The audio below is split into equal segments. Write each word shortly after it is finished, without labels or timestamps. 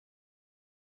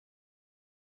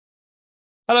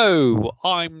Hello,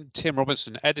 I'm Tim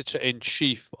Robinson,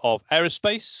 Editor-in-Chief of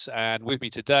Aerospace, and with me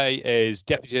today is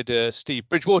Deputy Editor Steve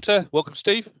Bridgewater. Welcome,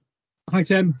 Steve. Hi,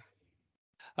 Tim.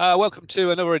 Welcome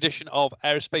to another edition of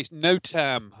Aerospace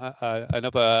NOTAM,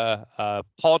 another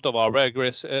pod of our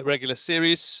regular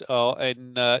series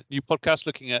in new podcast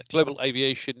looking at global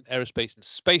aviation, aerospace and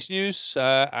space news,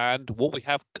 and what we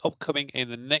have upcoming in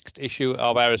the next issue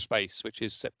of Aerospace, which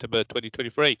is September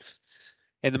 2023.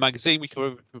 In the magazine, we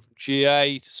cover from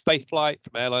GA to spaceflight,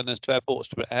 from airliners to airports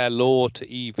to air law to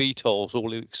eVTOLs,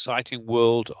 all the exciting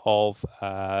world of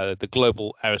the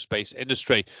global aerospace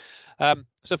industry.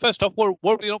 So first off, what have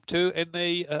you been up to in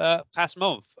the past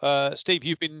month? Steve,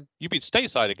 you've been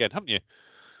stateside again, haven't you?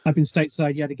 I've been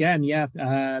stateside yet again, yeah.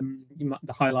 The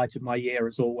highlight of my year,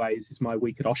 as always, is my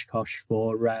week at Oshkosh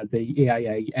for the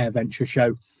EAA Air Venture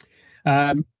Show.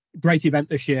 Great event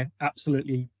this year,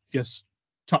 absolutely just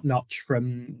top notch,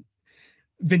 from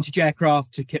vintage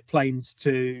aircraft to kit planes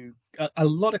to a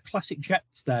lot of classic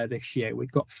jets there this year.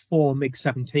 We've got 4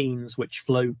 MiG-17s which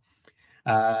flew.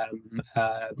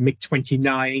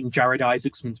 MiG-29, Jared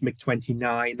Isaacson's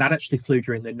MiG-29, that actually flew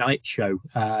during the night show.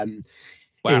 Wow.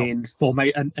 In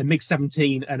a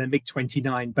MiG-17 and a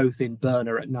MiG-29, both in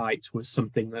burner at night, was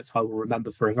something that I will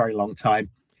remember for a very long time.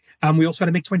 And we also had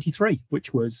a MiG-23,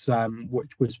 which was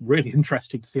really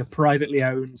interesting to see, a privately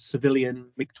owned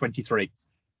civilian MiG-23.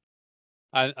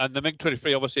 And the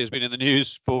MiG-23 obviously has been in the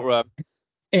news for.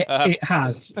 It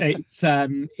has. It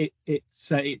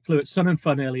flew at Sun and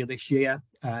Fun earlier this year,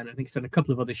 and I think it's done a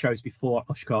couple of other shows before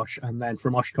Oshkosh. And then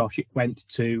from Oshkosh, it went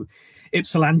to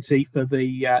Ypsilanti for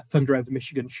the Thunder Over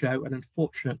Michigan show, and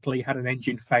unfortunately had an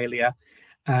engine failure.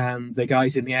 And the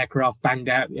guys in the aircraft banged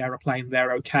out the aeroplane.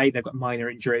 They're okay. They've got minor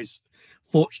injuries.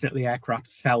 Fortunately, the aircraft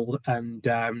fell and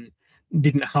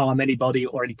didn't harm anybody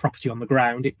or any property on the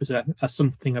ground. It was a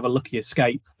something of a lucky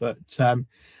escape. But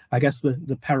I guess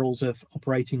the perils of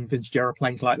operating vintage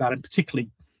aeroplanes like that, and particularly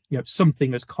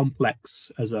something as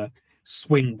complex as a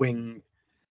swing wing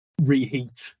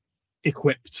reheat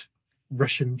equipped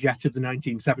Russian jet of the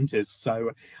 1970s.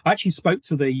 So I actually spoke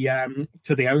to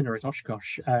the owner at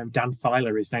Oshkosh, Dan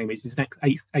Filer, his name is. His next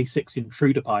A6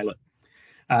 Intruder pilot,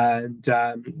 and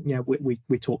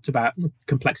we talked about the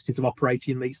complexities of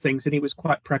operating these things, and he was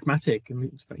quite pragmatic.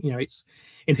 And it's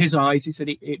in his eyes, he said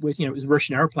it was a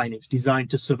Russian airplane. It was designed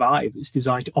to survive. It's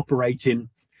designed to operate in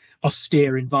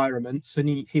austere environments,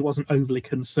 and he wasn't overly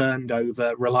concerned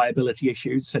over reliability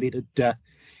issues. Said it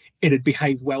had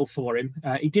behaved well for him.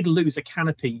 He did lose a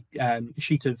canopy,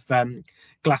 sheet of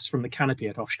glass from the canopy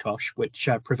at Oshkosh, which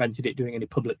prevented it doing any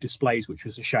public displays, which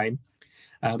was a shame.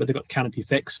 But they got the canopy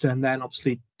fixed, and then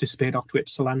obviously disappeared off to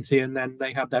Ypsilanti, and then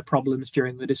they had their problems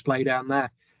during the display down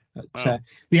there. But, wow.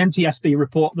 The NTSB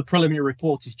report, the preliminary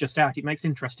report, is just out. It makes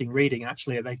interesting reading,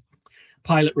 actually.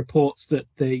 Pilot reports that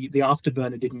the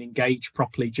afterburner didn't engage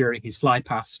properly during his fly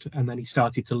past, and then he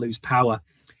started to lose power.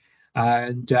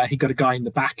 And he got a guy in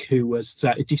the back who was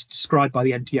described by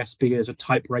the NTSB as a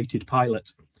type-rated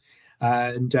pilot.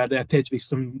 And there appeared to be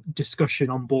some discussion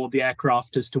on board the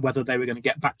aircraft as to whether they were going to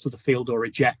get back to the field or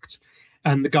eject.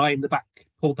 And the guy in the back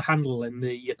pulled the handle, and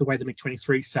the way the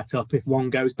MiG-23 set up, if one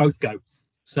goes, both go.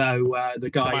 So the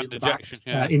guy Command in the ejection,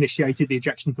 back initiated the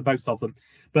ejection for both of them.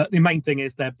 But the main thing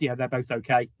is they're both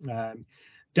okay.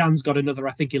 Dan's got another,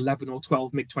 I think, 11 or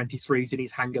 12 MiG-23s in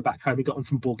his hangar back home. He got them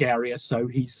from Bulgaria, so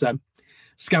he's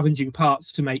scavenging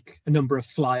parts to make a number of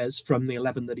flyers from the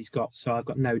 11 that he's got. So I've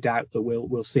got no doubt that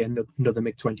we'll see another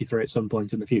MiG-23 at some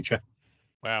point in the future.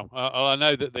 Wow. I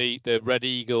know that the Red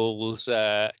Eagles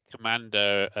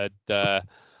commander had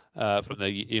from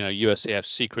the USAF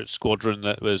secret squadron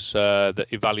that was that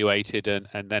evaluated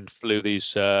and then flew these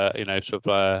sort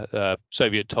of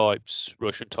Soviet types,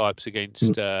 Russian types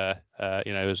against as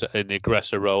in the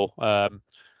aggressor role.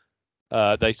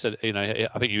 They said I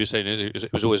think he was saying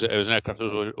it was an aircraft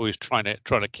that was always trying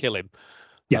to kill him.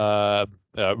 Yeah.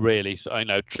 Really,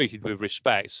 so, treated with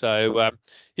respect. So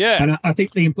yeah. And I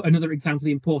think another example of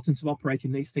the importance of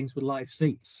operating these things with live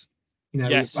seats.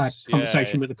 Yes, We've had a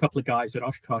conversation with a couple of guys at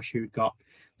Oshkosh who'd got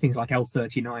things like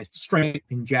L-39s, straight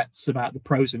in jets, about the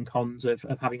pros and cons of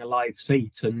having a live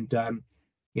seat. And,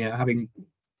 having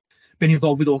been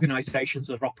involved with organisations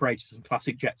that have operated some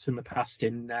classic jets in the past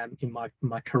in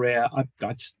my career,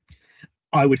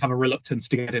 I would have a reluctance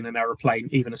to get in an aeroplane,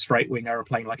 even a straight wing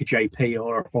aeroplane like a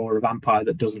JP or a Vampire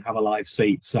that doesn't have a live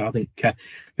seat. So I think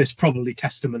there's probably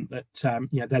testament that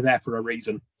they're there for a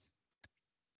reason.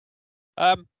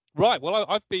 Right. Well,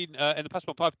 I've been in the past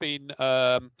month. I've been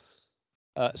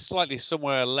slightly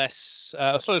somewhere less,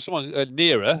 somewhere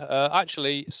nearer,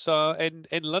 actually. So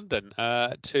in London,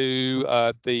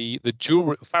 to the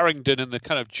jewelry, Farringdon, and the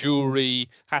kind of jewelry,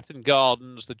 Hatton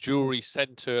Gardens, the jewelry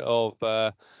centre of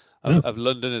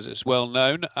London, as it's well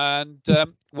known, and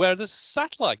where there's a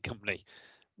satellite company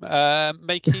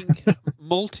making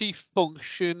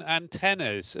multi-function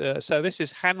antennas. So this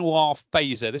is Hanwha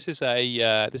Phaser.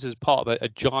 This is part of a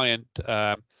giant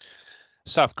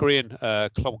South Korean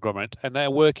conglomerate, and they're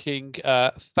working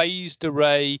phased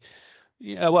array.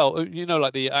 Well,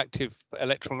 like the active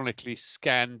electronically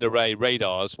scanned array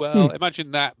radars. Well, imagine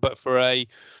that, but for a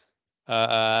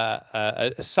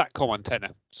satcom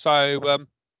antenna. So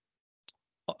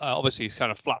obviously,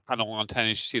 kind of flat panel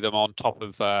antennas, you see them on top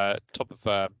of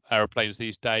aeroplanes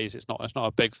these days. It's not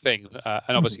a big thing.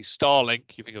 And obviously,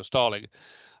 Starlink. You think of Starlink,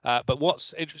 but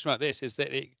what's interesting about this is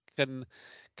that it can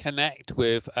connect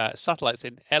with satellites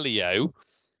in LEO,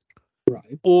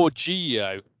 Right. or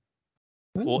GEO,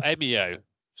 or MEO.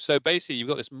 So basically, you've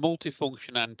got this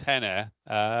multifunction antenna,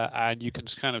 and you can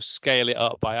kind of scale it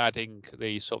up by adding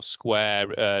the sort of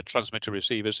square transmitter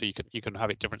receiver, so you can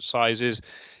have it different sizes.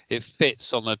 It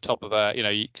fits on the top of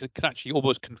you can actually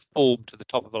almost conform to the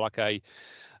top of like an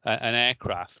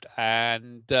aircraft,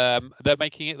 and they're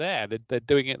making it there. They're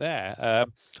doing it there.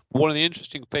 One of the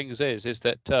interesting things is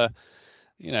that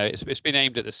it's been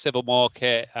aimed at the civil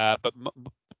market, but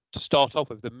to start off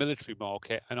with the military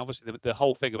market, and obviously the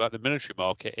whole thing about the military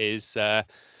market is a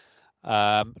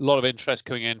lot of interest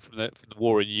coming in from the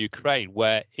war in Ukraine,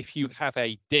 where if you have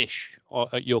a dish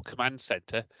at your command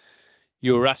center,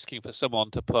 you're asking for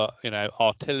someone to put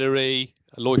artillery,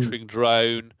 a loitering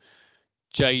drone,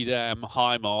 JDAM,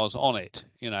 HIMARS on it.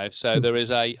 So there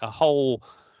is a whole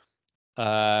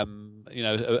a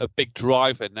big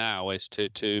driver now is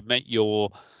to make your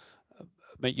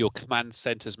command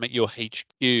centers, make your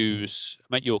HQs,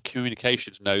 make your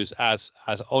communications nodes as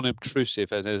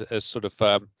unobtrusive and as sort of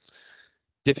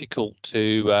difficult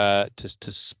to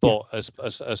spot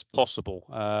as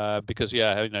possible. Because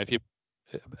if you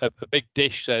a big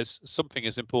dish says something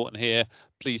is important here,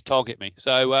 please target me.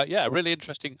 So really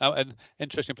interesting and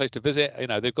interesting place to visit.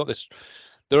 They've got this.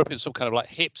 They're up in some kind of like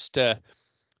hipster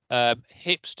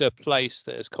place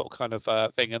that has got kind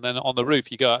of thing, and then on the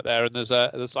roof you go out there and there's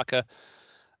like an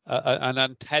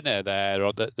antenna there,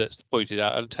 or that's pointed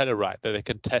out, an antenna rack that they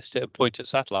can test it and point at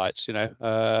satellites.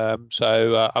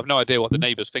 So I've no idea what the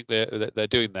neighbours think they're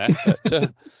doing there, but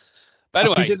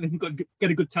anyway. I presume they can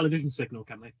get a good television signal,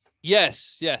 can they?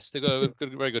 Yes, they've got a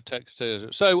very good text.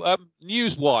 So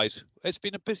news-wise, it's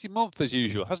been a busy month as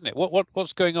usual, hasn't it?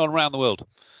 What's going on around the world?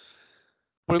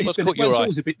 What's caught your eye?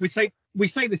 Always a bit. We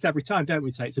say this every time, don't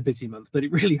we? Say it's a busy month, but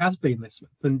it really has been this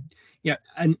month.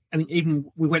 And even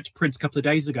we went to print a couple of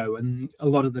days ago, and a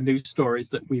lot of the news stories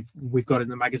that we've got in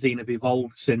the magazine have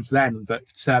evolved since then. But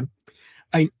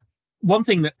one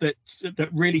thing that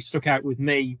really stuck out with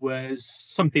me was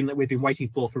something that we've been waiting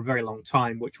for a very long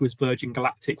time, which was Virgin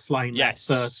Galactic flying their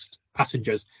first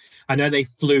passengers. I know they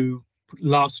flew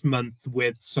last month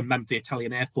with some members of the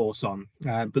Italian Air Force on,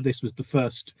 but this was the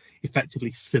first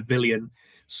effectively civilian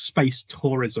space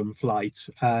tourism flight,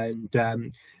 and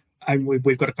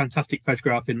we've got a fantastic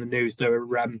photograph in the news. There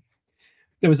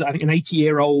was, I think, an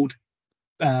 80-year-old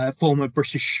former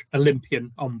British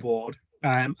Olympian on board,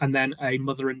 and then a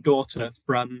mother and daughter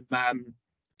from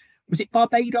was it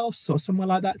Barbados or somewhere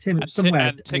like that, Tim? It was somewhere.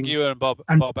 Antigua and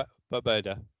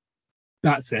Barbuda.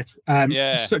 That's it.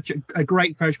 Such a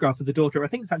great photograph of the daughter. I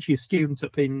think it's actually a student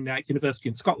up in university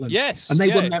in Scotland. Yes. And they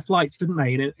won their flights, didn't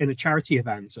they, in a charity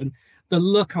event? And the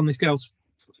look on this girl's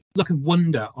look of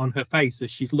wonder on her face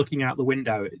as she's looking out the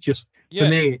window, it just, for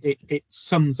me, it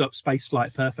sums up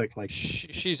spaceflight perfectly.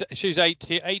 She's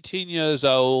 18 years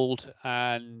old,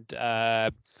 and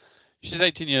she's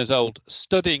 18 years old,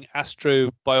 studying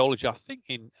astrobiology, I think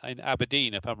in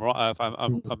Aberdeen, if I'm right. If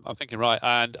I'm thinking right.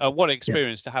 And what an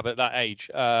experience to have at that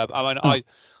age.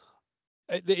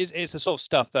 It's the sort of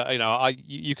stuff that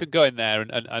you can go in there,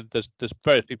 and there's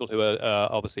various people who are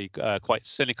obviously quite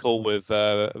cynical with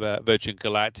Virgin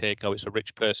Galactic. Oh, it's a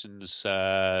rich person's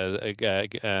kind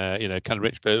of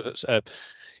rich person.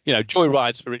 Joy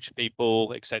rides for rich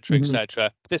people, etc.,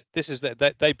 etc. This is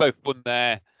that they both won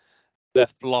their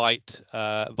flight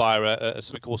via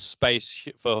something called Space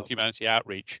for Humanity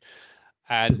Outreach,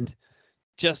 and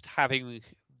just having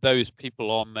those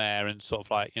people on there and sort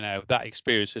of like that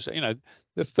experience is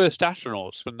the first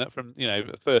astronauts from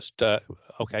first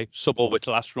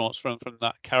suborbital astronauts from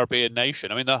that Caribbean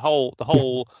nation. I mean the whole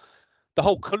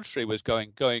country was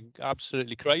going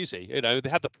absolutely crazy. They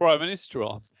had the Prime Minister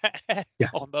on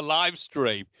on the live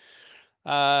stream.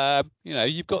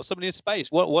 you've got somebody in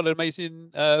space. What an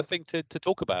amazing thing to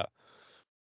talk about.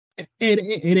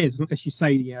 It is, as you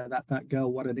say, yeah, that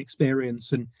girl, what an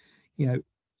experience. And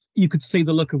you could see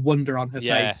the look of wonder on her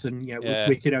Yeah, face, and yeah.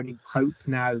 we could only hope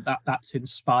now that that's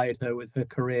inspired her with her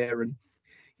career, and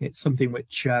it's something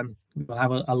which will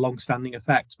have a long-standing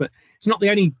effect. But it's not the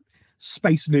only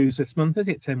space news this month, is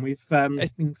it, Tim? We've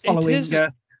been following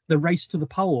the race to the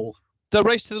pole. The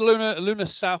race to the lunar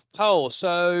South Pole.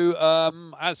 So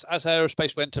as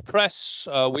aerospace went to press,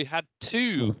 we had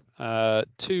two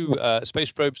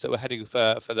space probes that were heading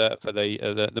for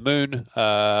the moon.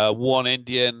 One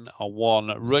Indian, one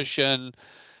Russian,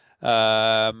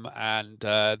 and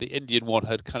the Indian one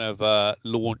had kind of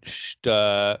launched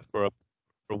for a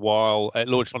while. It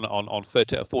launched on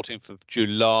 14th of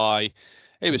July.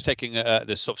 It was taking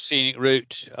the sort of scenic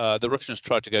route. The Russians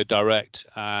tried to go direct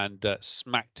and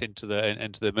smacked into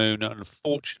the moon.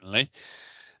 Unfortunately,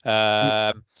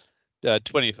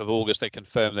 20th of August they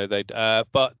confirmed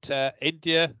but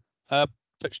India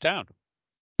touched down.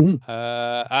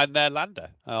 And their lander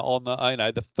on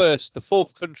the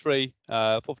fourth country,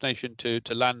 fourth nation to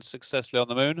land successfully on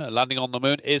the moon. Landing on the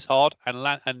moon is hard,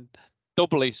 and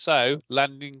doubly so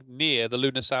landing near the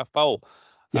lunar South Pole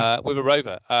with a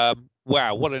rover.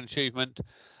 Wow, what an achievement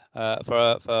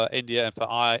for India and for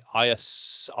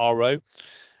ISRO.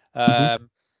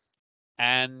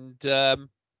 And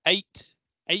they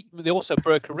also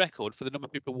broke a record for the number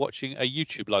of people watching a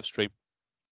YouTube live stream.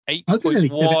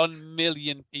 8.1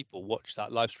 million people watched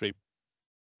that live stream.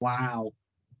 Wow.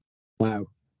 So,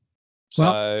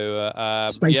 well,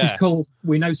 space is cool.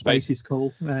 We know space is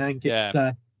cool. I think it's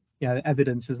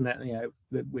evidence, isn't it?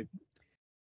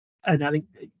 And I think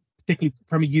particularly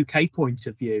from a UK point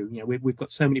of view, we've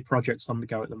got so many projects on the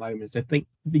go at the moment. I think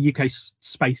the UK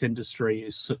space industry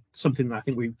is something that I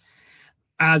think we,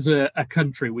 as a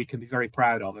country, we can be very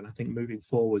proud of. And I think moving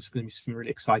forward, there's going to be some really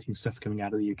exciting stuff coming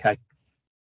out of the UK.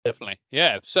 Definitely,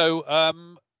 yeah. So,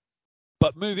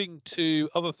 but moving to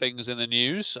other things in the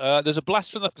news, there's a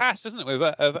blast from the past, isn't it, with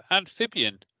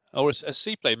amphibian or a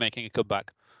seaplane making a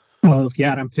comeback? Well,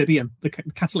 yeah, an amphibian. The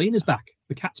Catalina's back.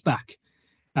 The cat's back.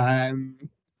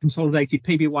 Consolidated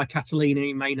PBY Catalina,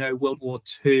 you may know, World War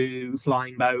II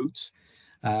flying boat,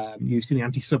 used in the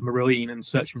anti-submarine and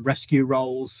search and rescue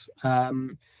roles.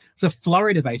 It's a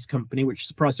Florida-based company, which,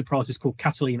 surprise, surprise, is called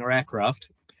Catalina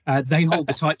Aircraft. They hold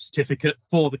the type certificate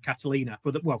for the Catalina,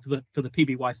 for the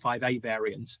PBY 5A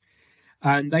variant,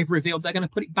 and they've revealed they're going to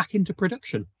put it back into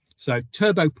production. So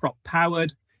turboprop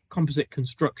powered, composite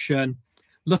construction,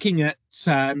 looking at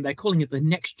they're calling it the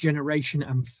next generation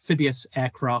amphibious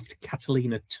aircraft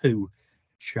Catalina 2.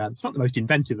 Which, it's not the most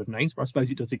inventive of names, but I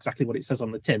suppose it does exactly what it says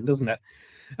on the tin, doesn't it?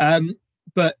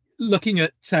 But looking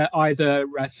at either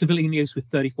civilian use with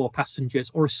 34 passengers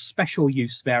or a special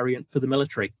use variant for the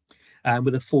military.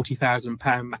 With a 40,000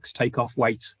 pound max takeoff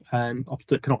weight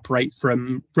that can operate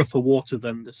from rougher water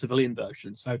than the civilian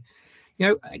version. So,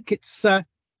 it's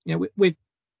we've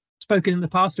spoken in the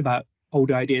past about old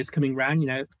ideas coming around.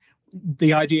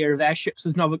 The idea of airships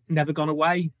has never gone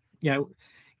away.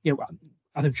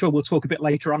 I'm sure we'll talk a bit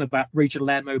later on about regional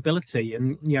air mobility,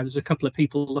 and there's a couple of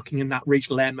people looking in that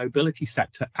regional air mobility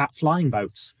sector at flying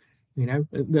boats.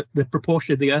 The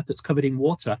proportion of the Earth that's covered in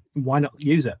water, why not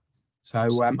use it?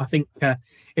 So I think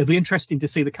it'll be interesting to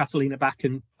see the Catalina back,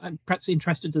 and perhaps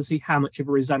interested to see how much of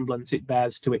a resemblance it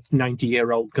bears to its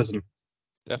 90-year-old cousin.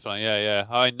 Definitely, yeah.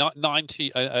 I mean,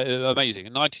 90, amazing,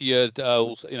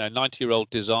 90-year-old, 90-year-old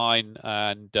design,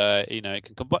 and it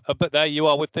can come. But there you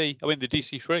are with the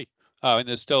DC-3. I mean,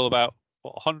 there's still about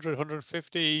 100,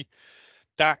 150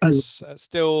 DACs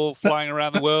still flying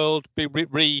around the world, be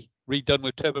redone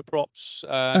with turboprops.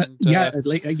 And at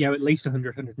least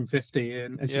 100, 150.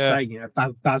 And as you say,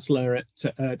 Basler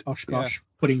at Oshkosh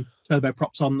putting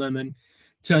turboprops on them and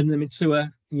turning them into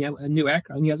a new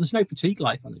aircraft. There's no fatigue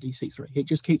life on the DC-3. It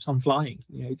just keeps on flying.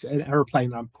 It's an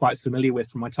aeroplane that I'm quite familiar with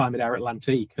from my time at Air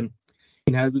Atlantique. And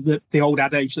the old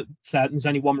adage that there's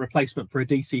only one replacement for a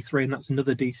DC-3 and that's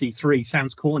another DC-3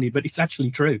 sounds corny, but it's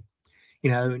actually true.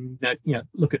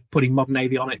 Look at putting modern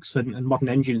avionics and modern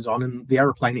engines on, and the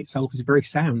aeroplane itself is very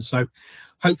sound. So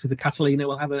hopefully the Catalina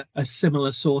will have a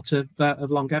similar sort of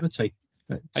longevity.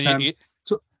 But, the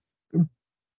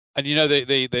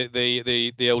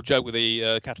old joke with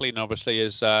the Catalina obviously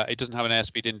is it doesn't have an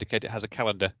airspeed indicator, it has a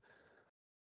calendar.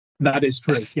 That is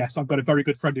true. Yes, I've got a very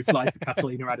good friend who flies the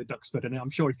Catalina out of Duxford, and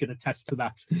I'm sure he can attest to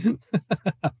that.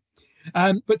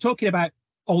 But talking about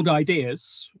old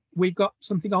ideas, we've got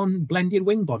something on blended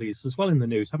wing bodies as well in the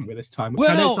news, haven't we, this time? Which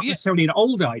I know is not necessarily an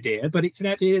old idea, but it's an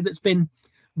idea that's been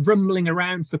rumbling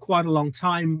around for quite a long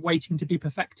time, waiting to be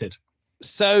perfected.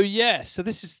 So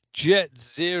this is Jet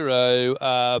Zero,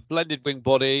 blended wing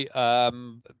body.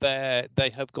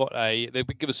 They have got they've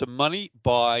been given some money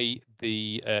by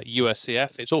the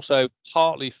USCF. It's also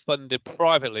partly funded,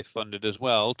 privately funded as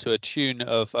well, to a tune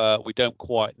of we don't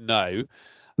quite know.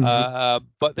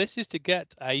 But this is to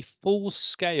get a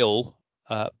full-scale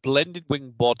blended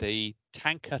wing body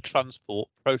tanker transport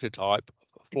prototype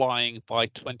flying by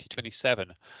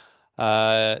 2027.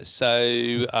 Blend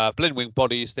wing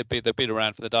bodies, they've been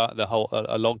around for the whole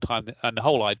a long time, and the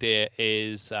whole idea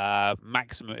is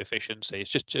maximum efficiency.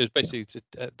 It's basically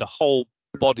the whole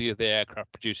body of the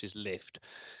aircraft produces lift.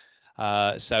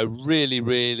 So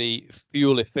really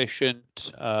fuel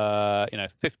efficient. They're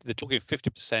talking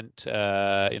 50%.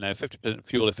 50%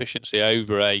 fuel efficiency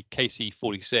over a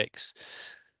KC-46.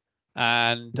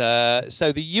 And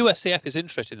so the USCF is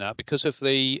interested in that because of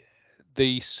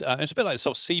it's a bit like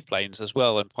sort of seaplanes as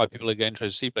well, and why people are getting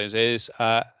interested in seaplanes is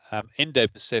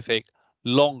Indo-Pacific,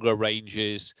 longer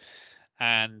ranges,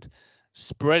 and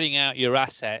spreading out your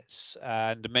assets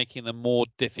and making them more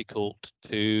difficult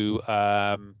to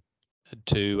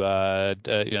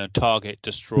target,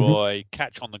 destroy,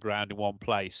 catch on the ground in one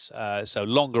place. So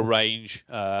longer range,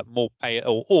 more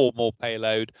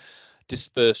payload,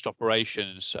 dispersed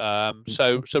operations. So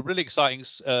really exciting.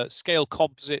 Scale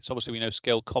composites. Obviously, we know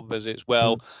scale composites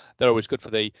well. They're always good for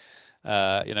the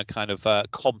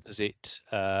composite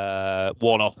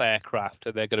one-off aircraft.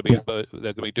 They're going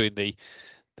to be doing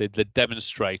the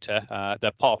demonstrator.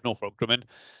 They're part of Northrop Grumman.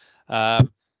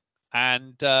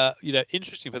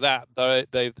 Interesting for that,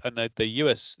 the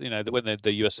US, when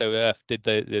the USOF did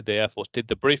the Air Force did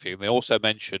the briefing, they also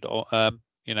mentioned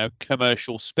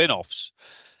commercial spin-offs.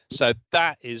 So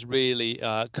that is really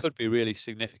could be really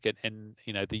significant. And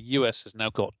the US has now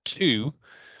got two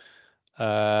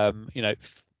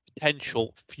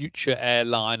potential future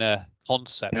airliner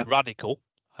concepts, radical,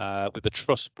 with the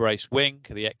truss brace wing,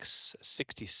 the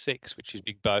X-66, which is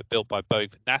being built by Boeing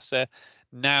for NASA.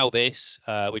 Now this,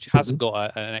 which hasn't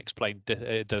got an X-plane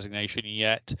designation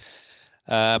yet,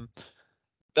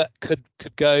 that could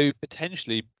go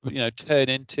potentially, turn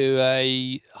into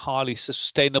a highly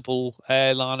sustainable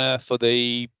airliner for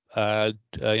the sort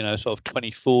of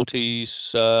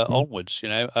 2040s onwards,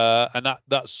 and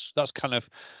that's kind of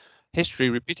history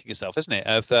repeating itself, isn't it?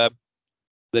 Of the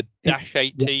Dash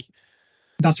 80.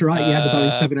 That's right. The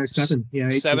Boeing 707.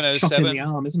 It's a shot in the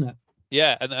arm, isn't it?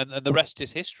 Yeah, and the rest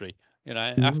is history.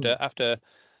 After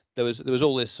there was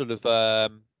all this sort of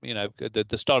the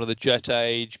start of the jet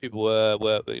age. People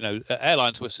were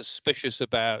airlines were suspicious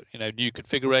about new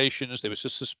configurations. They were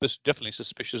definitely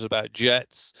suspicious about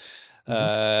jets.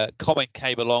 Comet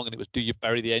came along, and it was, do you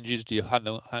bury the engines? Do you hang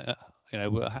them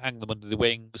under the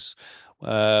wings?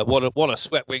 What are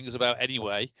swept wings about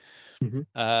anyway?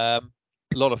 A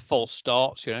lot of false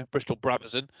starts, Bristol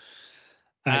Brabazon,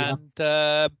 and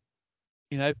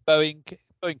Boeing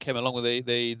came along with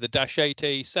the Dash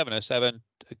 80, 707,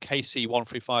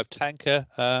 KC-135 tanker,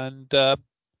 and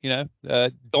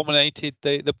dominated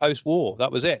the post-war.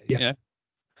 That was it.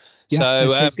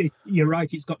 So you're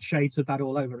right. It's got shades of that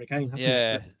all over again, hasn't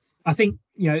it? But I think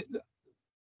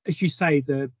as you say,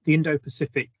 the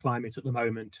Indo-Pacific climate at the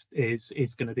moment is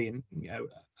going to be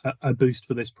a boost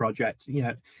for this project,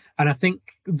 and I think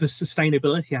the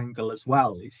sustainability angle as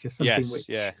well is just something which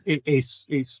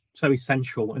is so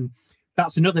essential. And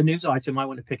that's another news item I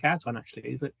want to pick out on, actually,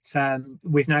 is that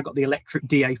we've now got the electric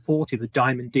DA-40, the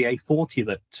Diamond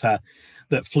DA-40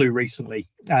 that flew recently,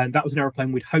 and that was an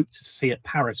aeroplane we'd hoped to see at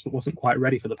Paris but wasn't quite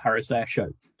ready for the Paris Air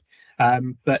Show.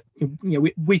 But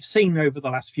we've seen over the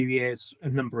last few years a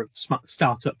number of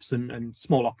startups and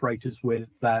small operators with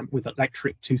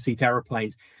electric two-seat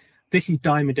aeroplanes. This is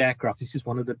Diamond Aircraft. This is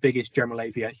one of the biggest general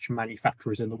aviation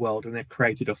manufacturers in the world, and they've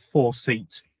created a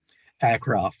four-seat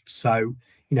aircraft. So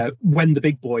when the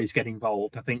big boys get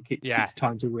involved, I think it's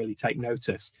time to really take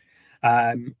notice.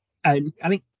 And I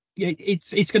think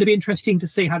it's going to be interesting to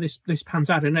see how this pans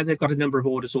out. I know they've got a number of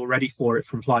orders already for it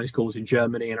from flying schools in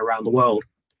Germany and around the world.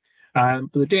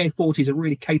 But the DA-40 is a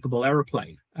really capable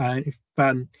aeroplane. If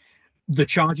the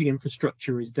charging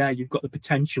infrastructure is there, you've got the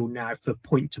potential now for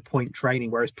point-to-point training,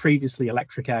 whereas previously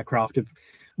electric aircraft have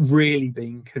really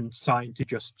been consigned to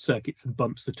just circuits and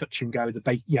bumps, the touch and go,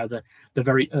 the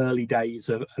very early days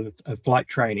of flight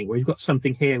training. Where you've got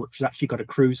something here which has actually got a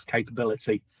cruise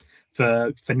capability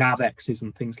for NavXs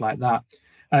and things like that.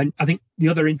 And I think the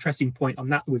other interesting point on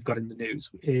that we've got in the news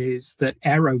is that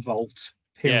AeroVolt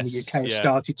here in the UK has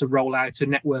started to roll out a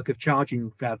network of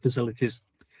charging facilities.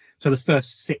 So the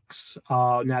first 6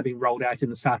 are now being rolled out in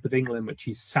the south of England, which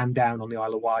is Sandown on the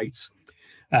Isle of Wight,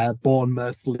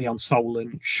 Bournemouth,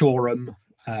 Lyon-Solent, Shoreham,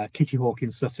 Kitty Hawk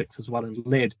in Sussex as well, and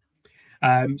Lydd.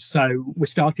 So we're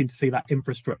starting to see that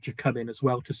infrastructure come in as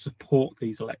well to support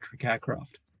these electric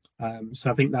aircraft. So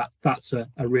I think that's a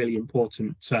really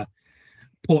important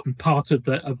part of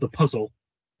the puzzle.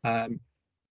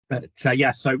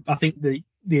 So I think the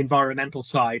environmental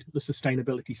side, the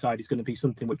sustainability side, is going to be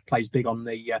something which plays big on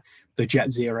the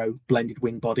Jet Zero blended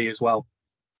wing body as well.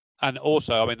 And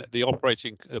also, I mean, the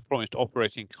promised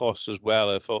operating costs as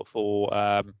well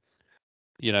for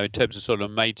in terms of sort of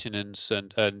maintenance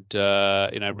and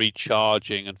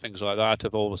recharging and things like that,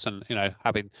 of all of a sudden,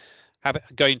 having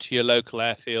going to your local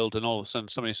airfield and all of a sudden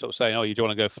somebody sort of saying, oh, you do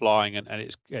want to go flying, and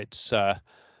it's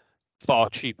far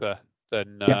cheaper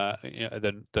than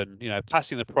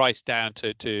passing the price down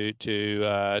to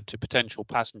potential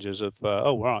passengers of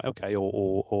oh right, okay,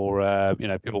 or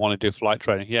people want to do flight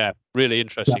training. Yeah, really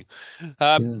interesting.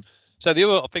 So the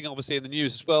other thing, obviously, in the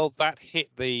news as well, that hit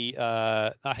the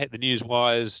news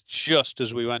wires just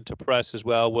as we went to press as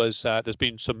well, was there's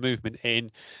been some movement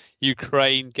in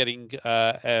Ukraine getting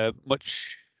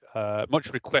much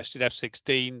requested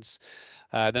F-16s.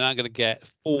 They're now going to get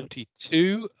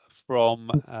 42 from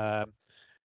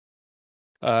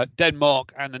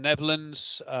Denmark and the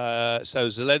Netherlands. So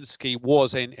Zelensky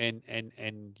was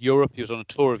in Europe. He was on a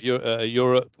tour of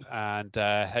Europe, and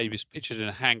he was pictured in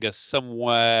a hangar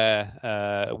somewhere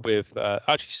with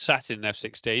actually sat in an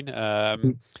F-16.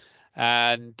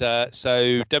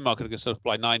 So Denmark are going to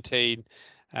supply 19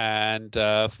 and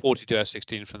 42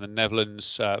 F-16 from the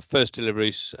Netherlands. First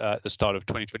deliveries at the start of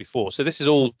 2024. So this is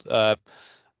all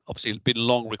obviously been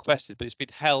long requested, but it's been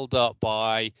held up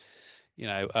by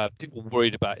people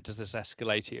worried about it. Does this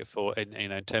escalate it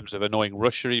in terms of annoying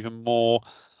Russia even more,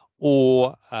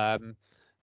 or and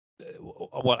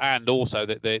also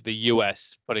that the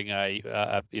US putting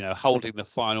holding the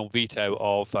final veto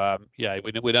of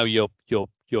we know you're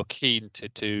keen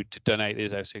to donate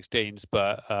these F-16s,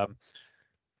 but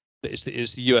it's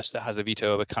the US that has a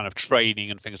veto of a kind of training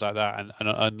and things like that,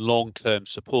 and long-term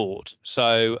support.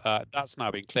 So that's now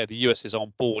been cleared. The US is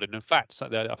on board, and in fact,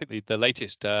 I think the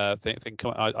latest thing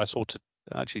I saw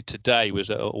actually today was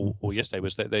or yesterday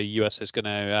was that the US is going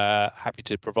to happy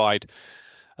to provide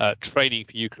training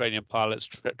for Ukrainian pilots,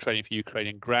 training for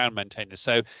Ukrainian ground maintainers.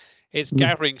 So it's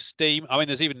gathering steam. I mean,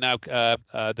 there's even now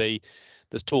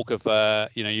there's talk of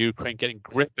Ukraine getting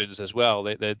Gripens as well.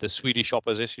 The Swedish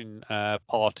opposition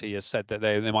party has said that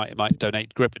they might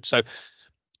donate Gripens. So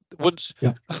once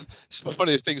it's one of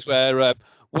those things where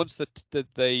once the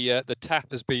tap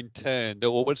has been turned,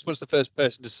 or once the first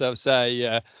person to sort of say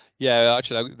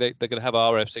actually they're going to have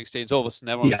our F-16s, all of a sudden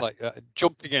everyone's like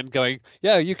jumping in, going,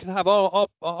 yeah, you can have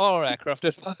our aircraft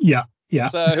as well. Yeah.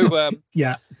 So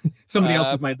somebody else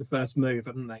has made the first move,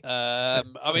 haven't they? I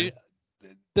mean,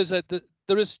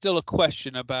 there is still a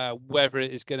question about whether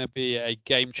it is going to be a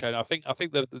game changer. I think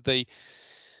that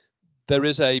there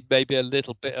is maybe a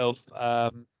little bit of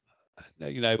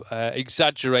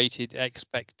exaggerated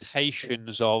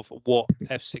expectations of what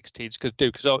F-16s could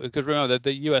do, because remember that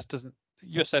the US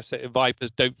F-16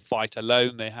 Vipers don't fight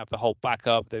alone. They have the whole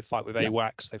backup. They fight with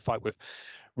AWACS. They fight with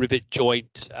rivet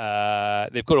joint.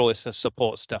 They've got all this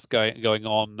support stuff going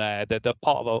on there. They're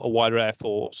part of a wider air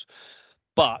force,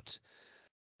 but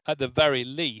at the very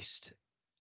least,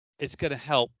 it's going to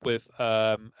help with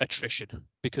attrition,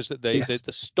 because the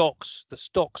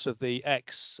stocks of the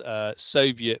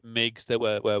ex-Soviet MiGs that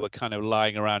were kind of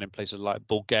lying around in places like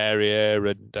Bulgaria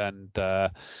and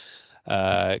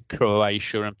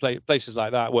Croatia and places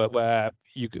like that where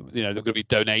they're going to be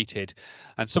donated,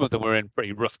 and some of them were in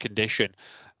pretty rough condition.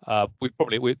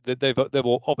 They've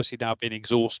obviously now been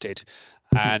exhausted,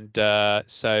 and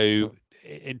so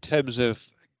in terms of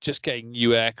just getting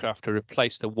new aircraft to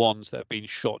replace the ones that have been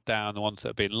shot down, the ones that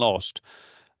have been lost,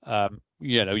 they're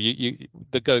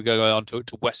going on to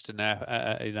Western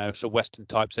so Western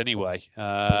types anyway.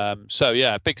 So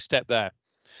yeah, big step there.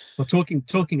 Well,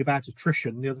 talking about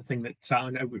attrition, the other thing that I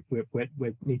know we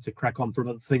need to crack on from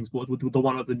other things, but the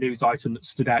one other news item that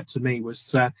stood out to me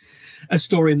was a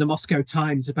story in the Moscow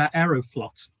Times about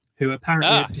Aeroflot, who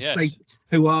apparently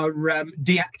who are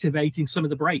deactivating some of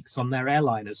the brakes on their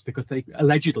airliners because they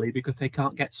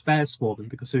can't get spares for them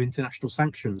because of international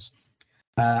sanctions.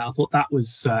 I thought that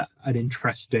was an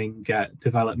interesting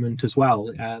development as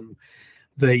well.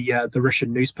 The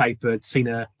Russian newspaper had seen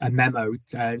a memo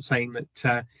saying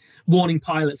that warning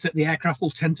pilots that the aircraft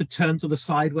will tend to turn to the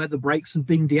side where the brakes have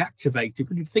been deactivated.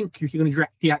 But you'd think if you're going to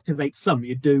deactivate some,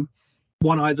 you'd do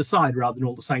one either side rather than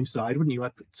all the same side, wouldn't you?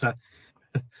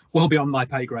 Well beyond my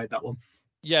pay grade, that one.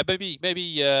 Yeah, maybe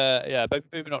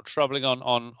not traveling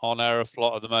on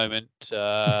Aeroflot at the moment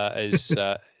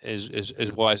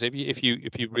is wise if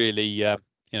you really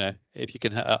if you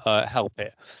can help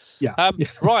it. Yeah. Yeah.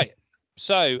 Right.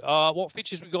 So, what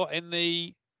features we got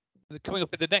in coming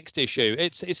up in the next issue?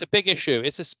 It's a big issue.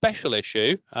 It's a special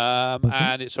issue, Mhm.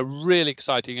 and it's a really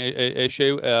exciting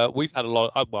issue. We've had a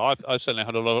lot. I've certainly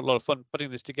had a lot of fun putting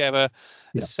this together,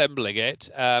 Yeah. assembling it,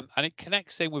 and it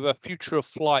connects in with a Future of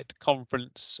Flight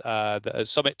conference, a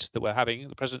summit that we're having,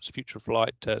 the President's Future of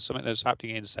Flight summit that's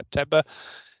happening in September.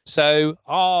 So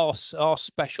our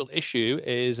special issue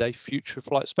is a Future of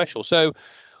Flight special. So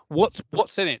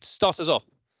what's in it? Start us off.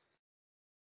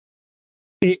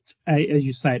 As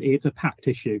you said, it's a packed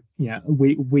issue. Yeah,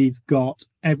 we've got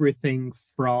everything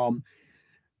from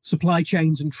supply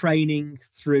chains and training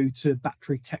through to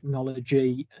battery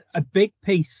technology. A big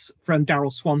piece from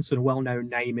Daryl Swanson, a well-known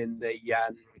name in the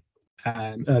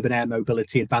urban air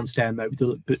mobility, advanced air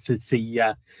mobility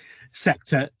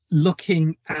sector,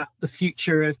 looking at the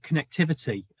future of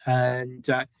connectivity. And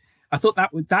I thought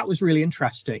that was really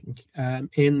interesting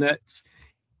in that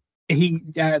he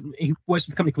works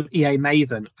with a company called EA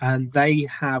Maven, and they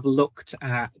have looked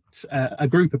at a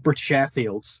group of British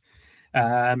airfields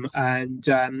and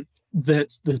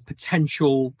the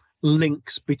potential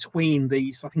links between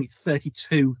these. I think it's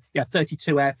 32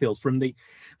 airfields from the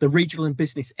Regional and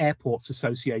Business Airports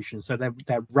Association. So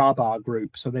they're RABAR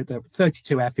group. So there are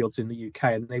 32 airfields in the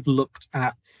UK, and they've looked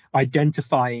at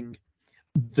identifying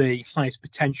the highest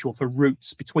potential for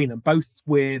routes between them, both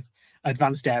with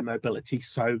advanced air mobility,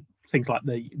 so things like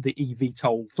the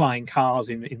eVTOL flying cars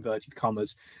in inverted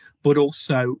commas, but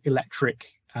also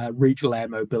electric regional air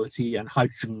mobility and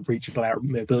hydrogen regional air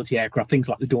mobility aircraft, things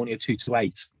like the Dornier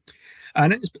 228.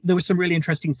 And there were some really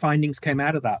interesting findings came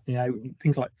out of that.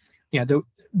 Things like,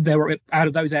 there were, out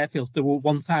of those airfields, there were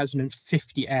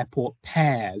 1,050 airport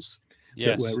pairs that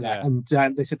Yes, were there. yeah.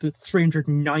 And they said that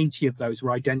 390 of those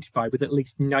were identified with at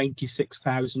least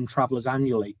 96,000 travellers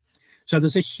annually. So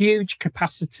there's a huge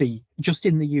capacity just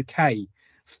in the UK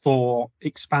for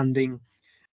expanding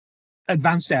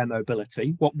advanced air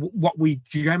mobility, what we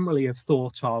generally have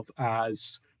thought of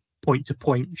as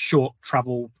point-to-point short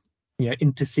travel,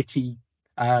 intercity,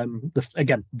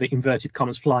 the inverted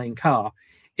commas flying car,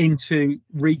 into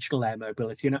regional air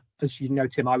mobility. And as you know,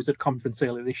 Tim, I was at a conference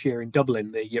earlier this year in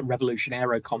Dublin, the Revolution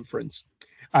Aero conference,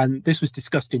 and this was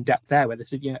discussed in depth there, where they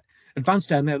said,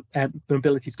 advanced air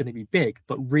mobility is going to be big,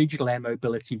 but regional air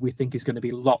mobility we think is going to be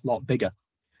a lot bigger.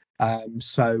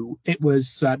 So it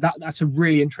was that's a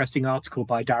really interesting article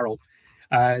by Daryl,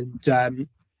 and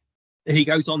he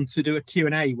goes on to do a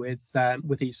Q&A with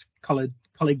his colleague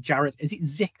Jared. Is it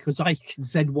Zik or Zych?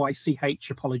 ZYCH?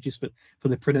 Apologies for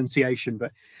the pronunciation,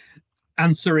 but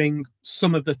answering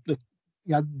some of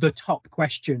the top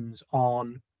questions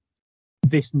on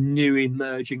this new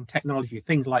emerging technology.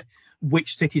 Things like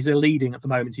which cities are leading at the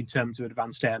moment in terms of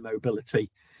advanced air mobility.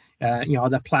 Are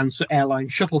there plans for airline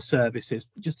shuttle services?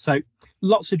 Just so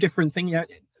lots of different things.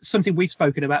 Something we've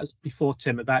spoken about before,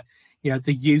 Tim, about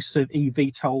the use of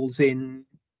eVTOLs in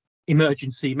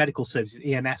emergency medical services,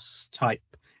 EMS type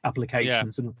Yeah.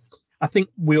 applications, and I think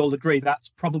we all agree that's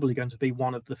probably going to be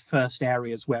one of the first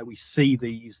areas where we see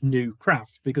these new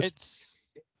craft, because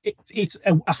it's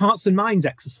a hearts and minds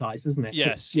exercise, isn't it?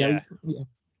 Yes, yeah.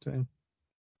 So.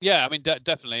 Yeah, I mean,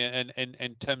 definitely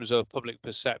in terms of public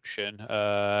perception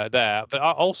there, but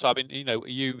also, I mean,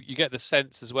 you get the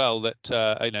sense as well that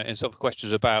in sort of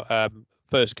questions about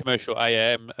first commercial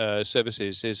AM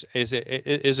services is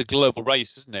a global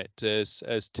race, isn't it?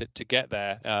 As to get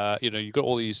there, you've got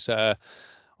all these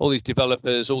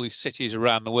developers, all these cities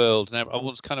around the world, and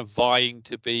everyone's kind of vying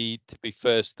to be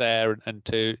first there and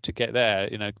to get there,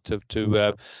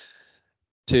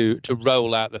 to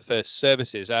roll out the first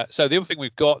services. So the other thing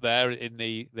we've got there in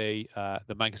the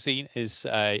magazine is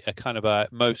a kind of a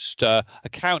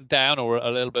countdown, or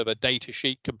a little bit of a data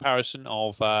sheet comparison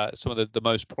of some of the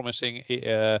most promising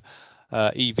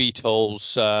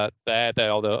eVTOLs there. They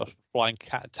are the flying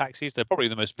taxis. They're probably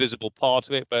the most visible part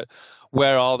of it, but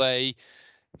where are they?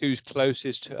 Who's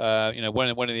closest, when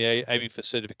are they aiming for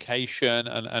certification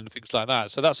and things like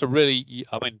that. So that's a really,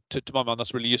 I mean, to my mind,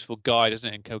 that's a really useful guide, isn't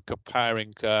it, in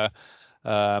comparing.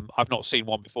 I've not seen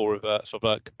one before of sort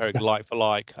of comparing like for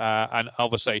like, and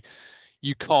obviously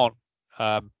you can't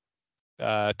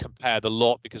compare the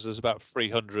lot, because there's about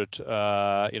 300,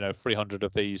 300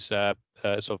 of these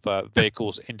sort of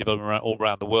vehicles in development all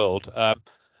around the world.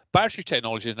 Battery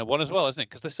technology is one as well, isn't it?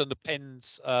 Because this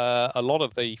underpins a lot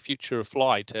of the future of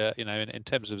flight, in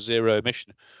terms of zero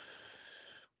emission.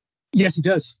 Yes, it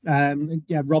does.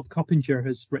 Yeah, Rob Coppinger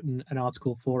has written an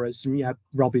article for us, and yeah,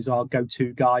 Rob is our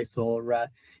go-to guy for.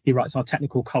 He writes our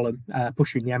technical column,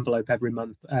 pushing the envelope every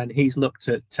month, and he's looked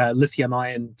at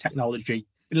lithium-ion technology.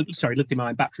 Sorry,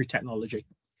 lithium-ion battery technology.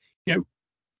 You know,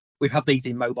 we've had these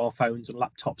in mobile phones and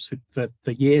laptops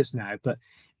for years now, but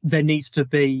there needs to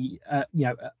be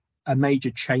a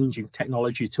major change in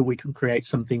technology till we can create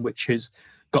something which has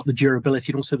got the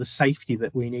durability and also the safety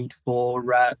that we need for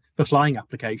flying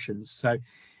applications. So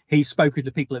he's spoken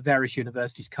to people at various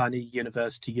universities, Carnegie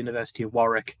University, University of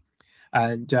Warwick,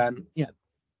 and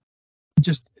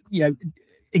just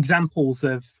examples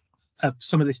of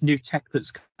some of this new tech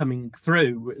that's coming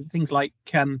through. Things like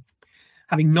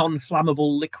having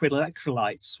non-flammable liquid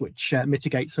electrolytes, which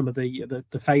mitigate some of the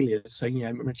failures. So,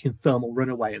 mentioning thermal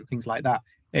runaway and things like that.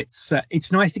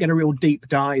 It's nice to get a real deep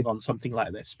dive on something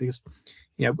like this because,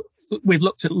 we've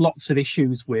looked at lots of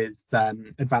issues with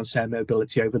advanced air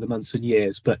mobility over the months and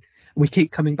years, but we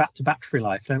keep coming back to battery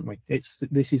life, don't we?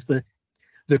 This is the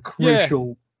Yeah.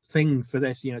 crucial thing for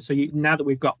this. So now that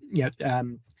we've got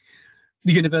the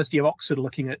University of Oxford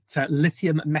looking at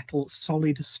lithium metal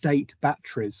solid state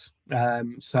batteries.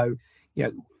 So,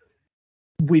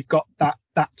 we've got that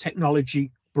technology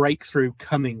breakthrough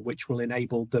coming, which will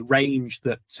enable the range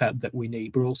that we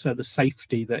need, but also the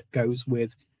safety that goes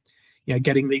with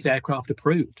getting these aircraft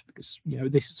approved, because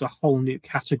this is a whole new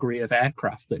category of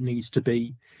aircraft that needs to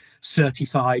be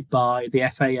certified by the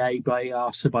FAA, by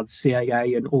EASA, by the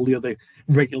CAA, and all the other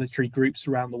regulatory groups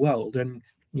around the world. And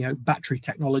battery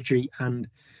technology and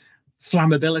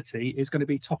flammability is going to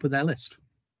be top of their list.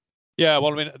 Yeah,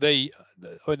 well, I mean, there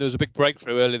was a big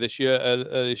breakthrough earlier this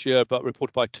year, but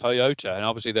reported by Toyota, and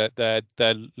obviously they're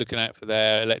looking out for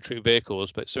their electric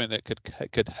vehicles, but something that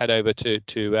could head over to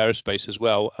aerospace as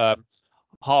well.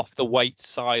 Half the weight,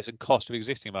 size, and cost of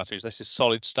existing batteries. This is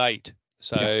solid state.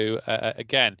 So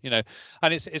again,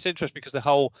 and it's interesting because the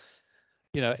whole,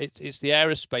 it's the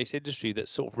aerospace industry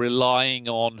that's sort of relying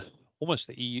on almost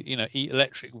the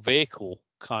electric vehicle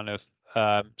kind of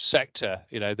sector.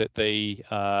 That the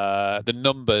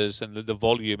numbers and the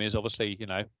volume is obviously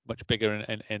much bigger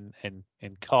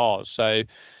in cars. So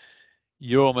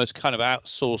you're almost kind of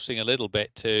outsourcing a little bit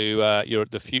to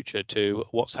the future to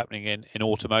what's happening in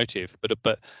automotive.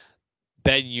 But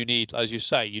then you need, as you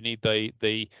say, you need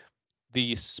the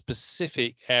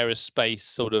specific aerospace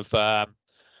sort of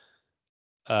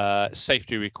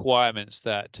safety requirements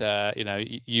that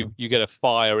you get a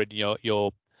fire in your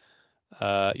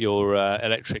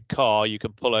electric car, you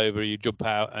can pull over, you jump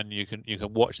out, and you can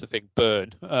watch the thing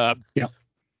burn. Yeah.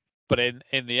 But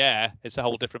in the air, it's a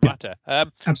whole different matter.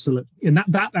 Absolutely, and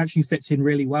that actually fits in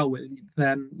really well with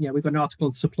we've got an article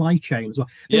on supply chain as well.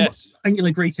 Yes. I think you'll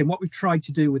agree, Tim. What we've tried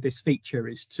to do with this feature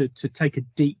is to take a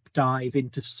deep dive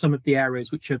into some of the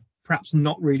areas which are perhaps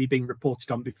not really being reported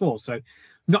on before. So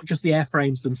not just the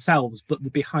airframes themselves, but the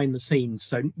behind the scenes,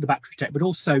 so the battery tech, but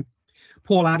also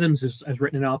Paul Adams has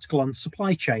written an article on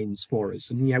supply chains for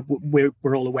us, and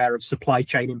we're all aware of supply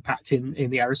chain impact in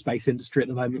the aerospace industry at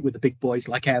the moment with the big boys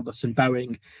like Airbus and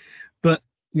Boeing. But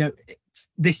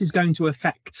this is going to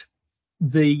affect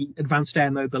the advanced air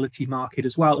mobility market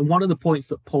as well. And one of the points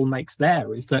that Paul makes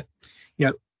there is that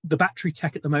the battery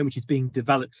tech at the moment is being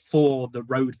developed for the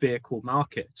road vehicle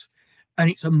market, and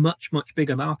it's a much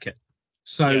bigger market.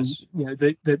 So yes.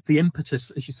 The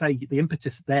impetus, as you say, the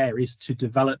impetus there is to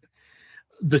develop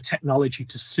the technology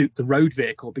to suit the road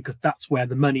vehicle, because that's where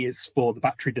the money is for the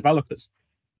battery developers.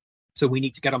 So we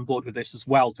need to get on board with this as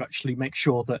well to actually make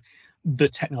sure that the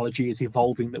technology is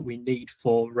evolving that we need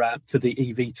for the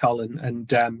eVTOL and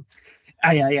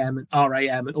AAM and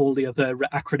RAM and all the other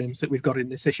acronyms that we've got in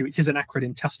this issue. It is an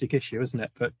acronym-tastic issue, isn't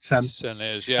it? But certainly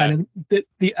is, yeah. And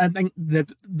I think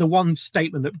the one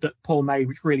statement that Paul made,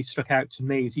 which really stuck out to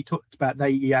me, is he talked about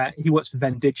he works for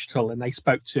Venn Digital, and they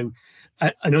spoke to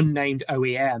an unnamed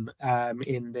OEM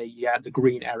in the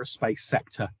green aerospace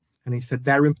sector. And he said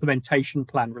their implementation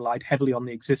plan relied heavily on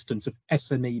the existence of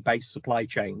SME-based supply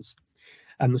chains.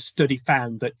 And the study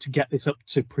found that to get this up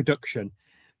to production,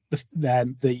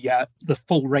 the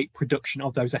full rate production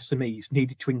of those SMEs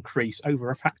needed to increase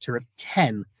over a factor of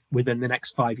 10 within the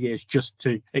next 5 years just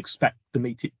to expect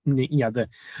the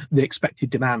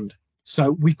expected demand. So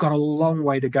we've got a long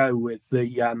way to go with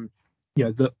the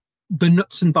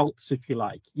nuts and bolts, if you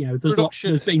like. There's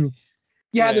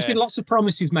been lots of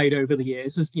promises made over the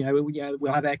years. As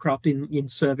we'll have aircraft in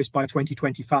service by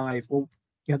 2025. Well,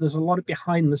 there's a lot of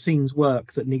behind the scenes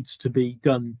work that needs to be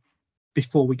done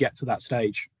before we get to that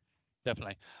stage.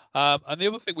 Definitely. And the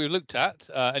other thing we've looked at,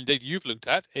 indeed you've looked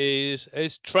at, is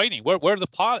training. Where are the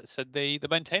pilots and the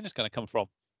maintainers going to come from?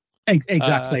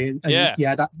 Exactly, and Yeah.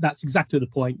 yeah, that's exactly the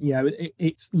point.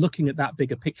 It's looking at that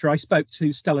bigger picture. I spoke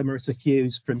to Stella Marissa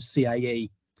Hughes from CAE,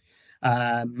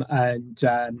 and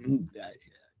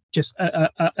just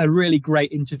a really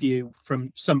great interview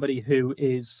from somebody who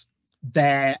is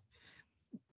there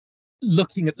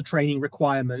looking at the training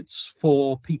requirements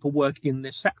for people working in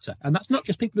this sector. And that's not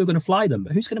just people who are going to fly them,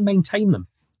 but who's going to maintain them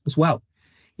as well.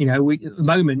 At the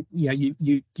moment,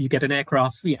 you get an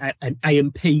aircraft, an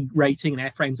A&P rating, an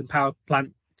airframes and power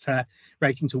plant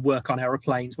rating to work on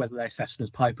aeroplanes, whether they're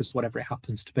Cessnas, Pipers, whatever it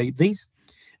happens to be. These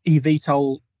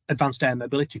eVTOL advanced air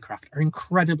mobility craft are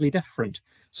incredibly different.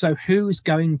 So who's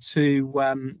going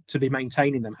to be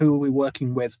maintaining them? Who are we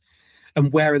working with,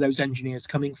 and where are those engineers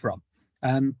coming from?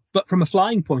 But from a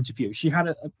flying point of view, she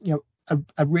had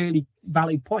a really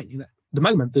valid point. At the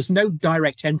moment, there's no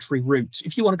direct entry routes.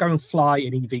 If you want to go and fly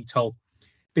an eVTOL,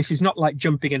 this is not like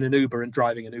jumping in an Uber and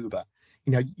driving an Uber.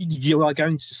 You are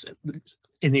going to,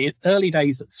 in the early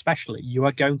days especially, you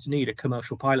are going to need a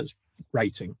commercial pilot's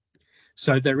rating.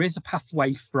 So there is a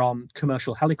pathway from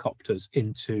commercial helicopters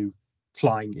into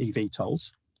flying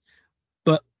eVTOLs.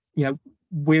 But,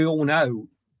 we all know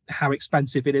how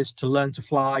expensive it is to learn to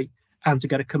fly and to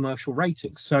get a commercial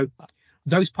rating. So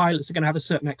those pilots are going to have a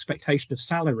certain expectation of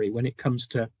salary when it comes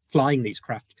to flying these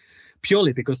craft,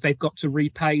 purely because they've got to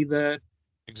repay the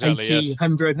Exactly, 80, yes.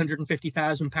 100,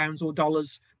 £150,000 or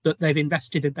dollars that they've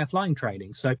invested in their flying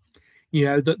training. So,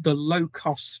 the low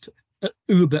cost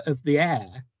Uber of the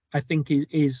air, I think,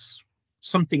 is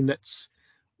something that's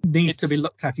needs to be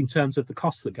looked at in terms of the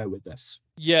costs that go with this.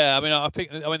 Yeah, I think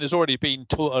there's already been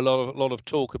a lot of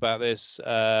talk about this,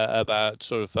 about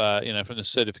sort of from the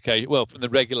certification, well, from the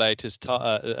regulators sort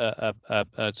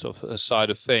of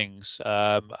side of things,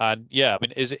 and yeah,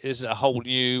 is it a whole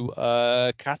new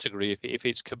category if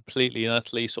it's completely and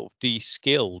utterly sort of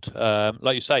de-skilled,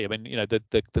 like you say.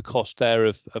 The cost there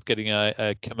of getting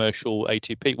a commercial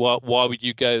ATP. Why would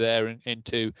you go there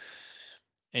into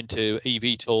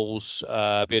eVTOLs,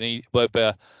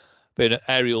 being an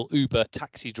aerial Uber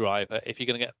taxi driver if you're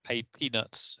going to get paid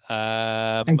peanuts,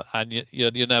 and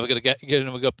you're never going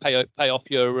to pay off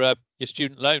your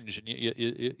student loans and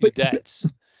your debts.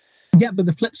 But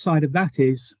the flip side of that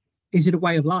is it a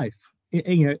way of life?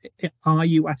 Are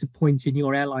you at a point in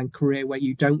your airline career where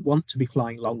you don't want to be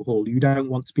flying long haul? You don't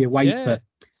want to be away for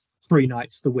 3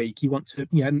 nights the week. You want to,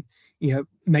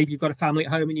 maybe you've got a family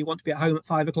at home and you want to be at home at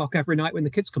 5 o'clock every night when the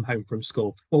kids come home from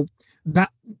school. Well,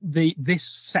 this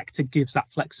sector gives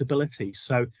that flexibility.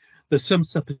 So there's some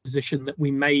supposition that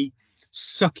we may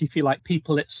suck, if you like,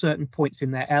 people at certain points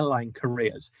in their airline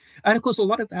careers. And of course, a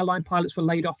lot of airline pilots were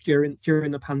laid off during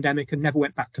the pandemic and never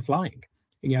went back to flying.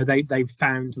 They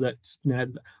found that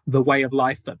the way of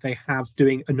life that they have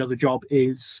doing another job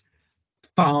is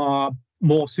far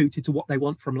more suited to what they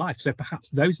want from life. So perhaps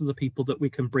those are the people that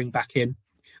we can bring back in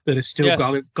that have still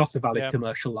got a valid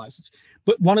commercial license.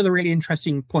 But one of the really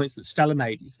interesting points that Stella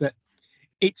made is that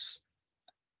it's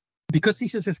because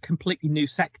this is a completely new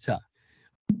sector.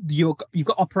 You've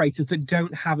got operators that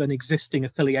don't have an existing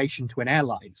affiliation to an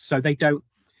airline, so they don't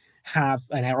have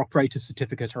an air operator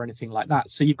certificate or anything like that.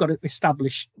 So you've got to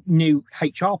establish new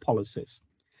HR policies,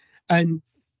 and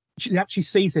she actually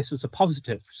sees this as a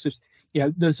positive. So,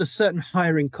 there's a certain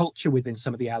hiring culture within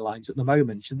some of the airlines at the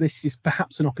moment. So this is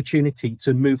perhaps an opportunity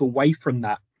to move away from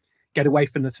that, get away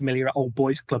from the familiar old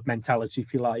boys club mentality,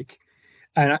 if you like,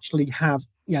 and actually have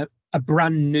a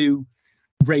brand new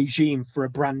regime for a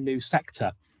brand new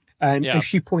sector. And as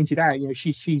she pointed out,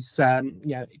 she's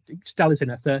Stella's in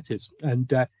her 30s,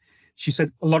 and she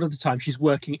said a lot of the time she's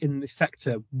working in this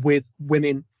sector with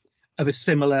women of a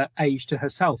similar age to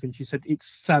herself, and she said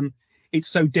it's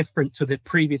so different to the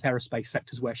previous aerospace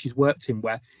sectors where she's worked in,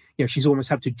 where she's almost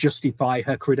had to justify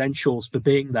her credentials for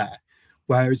being there,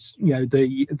 whereas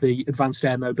the advanced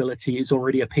air mobility is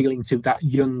already appealing to that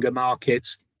younger market,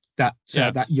 that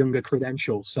younger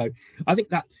credential. So I think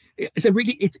that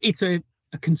it's a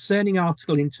concerning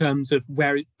article in terms of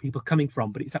where people are coming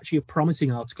from, but it's actually a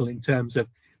promising article in terms of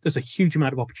there's a huge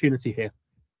amount of opportunity here.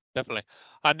 Definitely.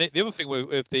 And the other thing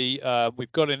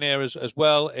we've got in here as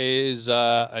well is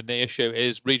and the issue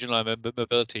is regional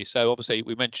mobility. So obviously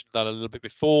we mentioned that a little bit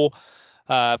before,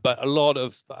 but a lot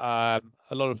of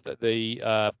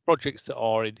the projects that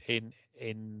are in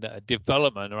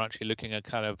development are actually looking at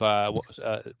kind of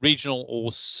regional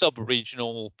or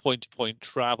sub-regional point-to-point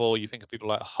travel. You think of people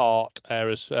like Heart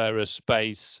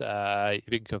Aerospace, you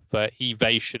think of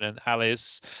Evation and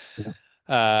Alice.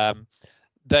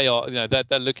 They are,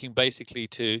 they're looking basically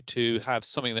to have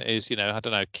something that is, I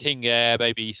don't know, King Air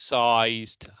maybe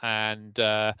sized, and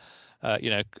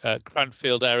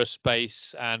Cranfield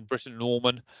Aerospace and Britten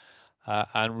Norman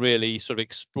and really sort of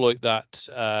exploit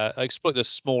the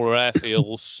smaller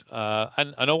airfields,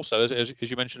 and also as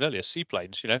you mentioned earlier,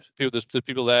 seaplanes. There's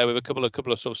people there with a couple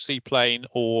of sort of seaplane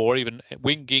or even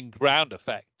winging ground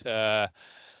effect Yeah,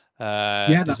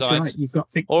 that's right. designs. You've got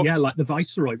Or like the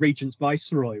Viceroy, Regent's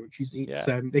Viceroy, which is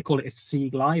yeah, they call it a sea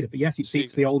glider, but yes,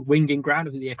 it's the old winging ground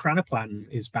of the Ekranoplan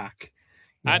is back.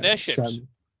 and airships.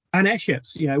 And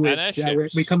airships, And which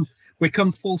airships. we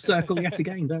come full circle yet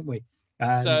again, don't we?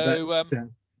 But So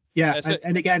yeah, so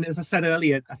and again, as I said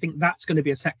earlier, I think that's going to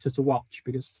be a sector to watch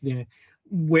because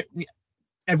we're,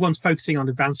 everyone's focusing on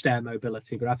advanced air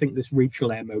mobility, but I think this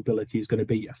regional air mobility is going to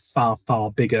be a far, far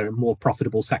bigger and more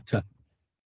profitable sector.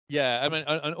 yeah, I mean,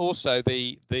 and also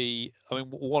the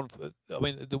one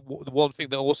thing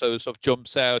that also sort of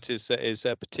jumps out is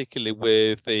particularly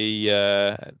with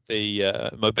the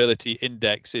mobility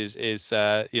index is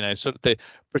sort of the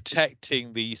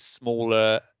protecting these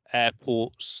smaller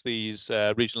airports, these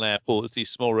regional airports, these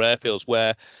smaller airfields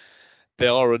where they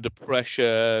are under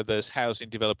pressure. There's housing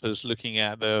developers looking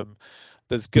at them.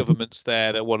 There's governments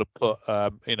there that want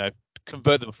to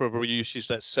convert them for other uses,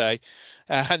 let's say,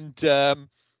 and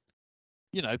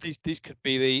these could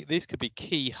be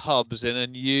key hubs in a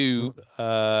new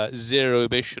zero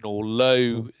emission or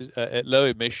low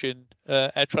emission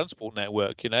air transport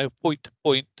network. Point to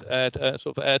point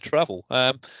sort of air travel.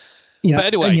 Yeah,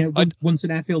 But and anyway, once an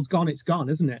airfield's gone, it's gone,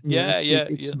 isn't it? And, yeah, yeah,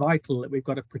 it's yeah, vital that we've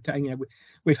got to protect.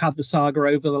 We've had the saga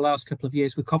over the last couple of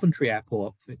years with Coventry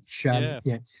Airport, which yeah.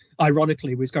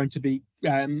 ironically was going to be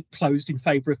closed in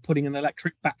favour of putting an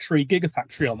electric battery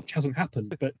gigafactory on, which hasn't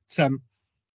happened. But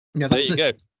There that's you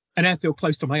go. an airfield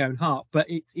close to my own heart. But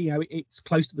it's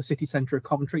close to the city centre of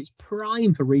Coventry. It's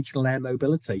prime for regional air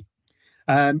mobility.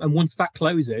 And once that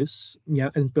closes,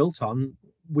 and built on,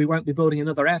 we won't be building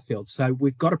another airfield. So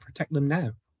we've got to protect them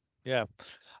now. Yeah.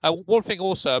 One thing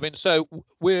also, I mean, so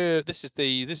this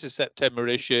is September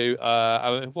issue.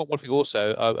 One thing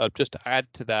also, just to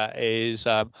add to that is,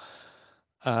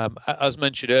 as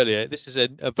mentioned earlier, this is a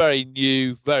very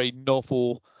new, very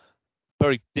novel,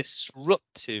 very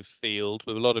disruptive field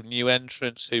with a lot of new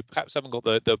entrants who perhaps haven't got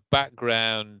the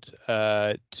background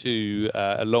to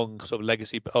a long sort of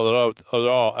legacy. But there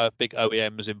are big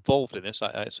OEMs involved in this,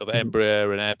 like sort of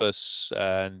Embraer and Airbus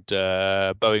and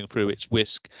Boeing through its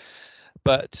Whisk.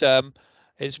 But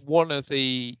it's one of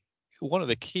the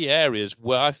key areas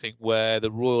where I think where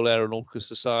the Royal Aeronautical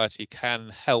Society can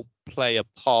help play a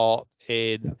part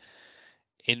in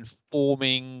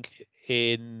informing,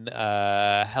 in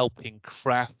helping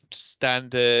craft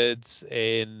standards,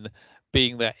 in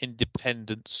being that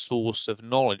independent source of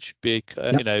knowledge, because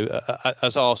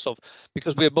as our sort of,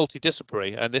 because we're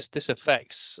multidisciplinary, and this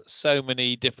affects so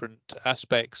many different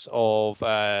aspects of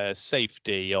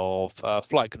safety, of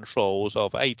flight controls,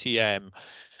 of ATM,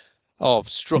 of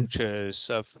structures,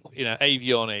 of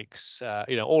avionics,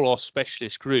 all our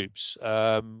specialist groups.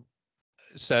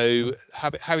 So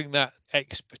having that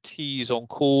expertise on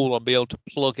call and be able to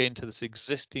plug into this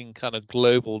existing kind of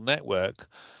global network,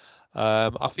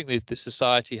 I think the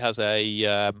society has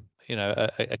a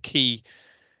key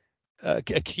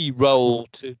role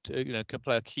to can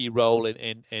play a key role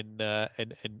in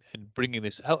bringing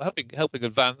this, helping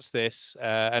advance this,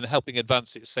 and helping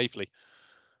advance it safely.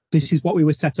 This is what we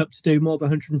were set up to do more than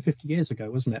 150 years ago,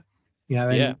 wasn't it?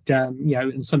 Yeah.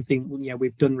 And something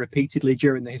we've done repeatedly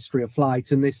during the history of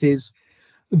flight, and this is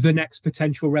the next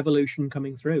potential revolution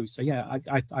coming through. So yeah,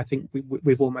 I think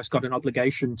we've almost got an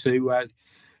obligation to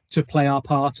play our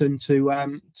part and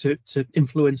to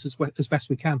influence as best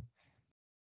we can.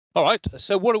 All right.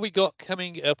 So what have we got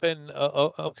coming up in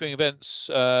upcoming events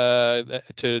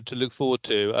to look forward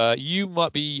to? You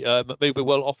might be maybe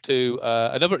well off to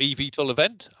another eVTOL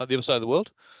event on the other side of the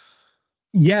world.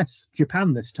 Yes,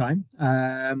 Japan this time.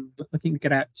 Looking to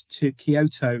get out to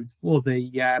Kyoto for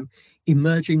the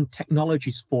Emerging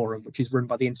Technologies Forum, which is run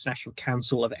by the International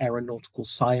Council of Aeronautical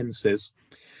Sciences.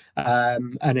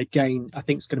 And again, I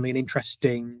think it's going to be an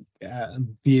interesting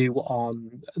view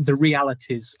on the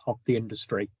realities of the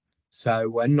industry.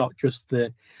 So not just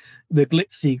the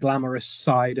glitzy, glamorous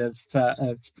side of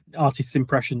artists'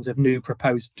 impressions of new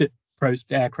proposed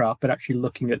aircraft, but actually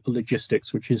looking at the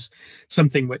logistics, which is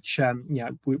something which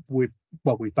we've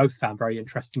both found very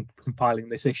interesting compiling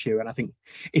this issue, and I think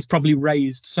it's probably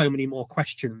raised so many more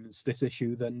questions, this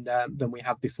issue, than we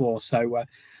have before. So I'm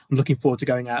looking forward to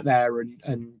going out there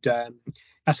and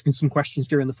asking some questions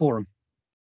during the forum.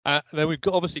 Then we've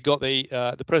obviously got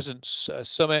the President's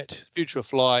Summit, Future of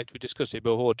Flight. We discussed it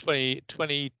before, 20 to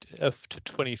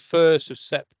 21st of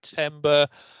September.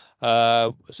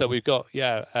 So we've got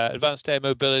advanced air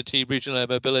mobility, regional air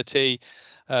mobility.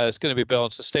 It's going to be built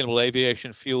on sustainable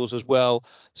aviation fuels as well.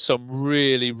 Some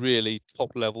really, really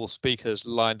top level speakers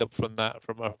lined up from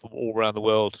all around the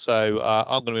world. So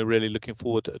I'm going to be really looking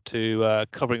forward to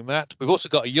covering that. We've also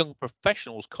got a young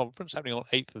professionals conference happening on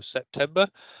 8th of September.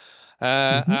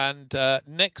 And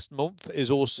next month is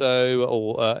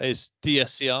is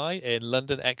DSCI in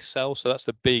London Excel. So that's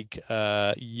the big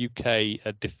UK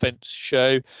defence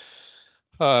show.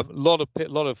 A lot of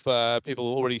people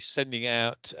already sending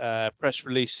out press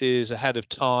releases ahead of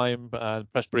time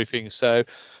and press briefings. So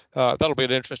that'll be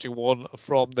an interesting one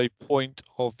from the point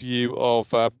of view of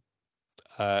kind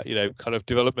of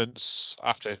developments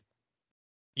after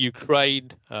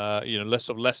Ukraine.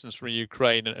 Lessons from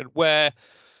Ukraine and where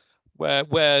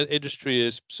industry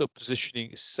is sort of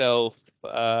positioning itself,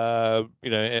 ahead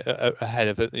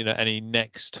of any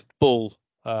next full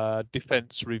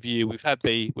defense review. We've had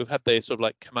the sort of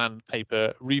like command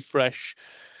paper refresh,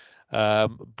 but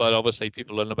obviously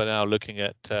people are now looking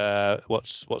at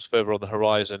what's further on the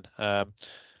horizon.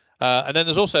 And then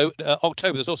there's also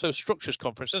October. There's also a structures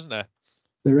conference, isn't there?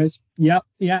 There is. Yeah.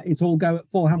 It's all go at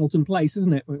 4 Hamilton Place,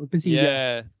 isn't it? We're busy.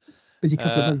 Yeah. Busy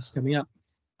couple of months coming up.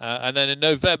 And then in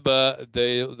November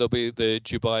there'll be the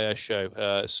Dubai Air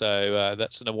Show. So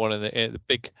that's another one in the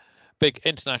big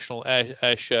international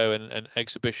air show and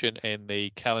exhibition in the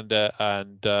calendar,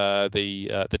 and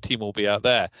the team will be out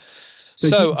there.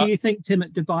 So do you think, Tim,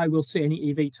 at Dubai we'll see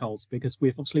any eVTOLs? Because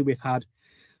we've had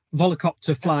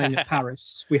Volocopter flying at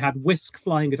Paris, we had Whisk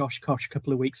flying at Oshkosh a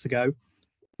couple of weeks ago.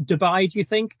 Dubai, do you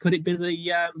think could it be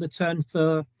the turn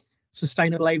for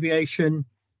sustainable aviation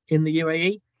in the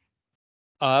UAE?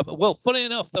 Well, funny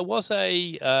enough, there was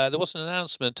an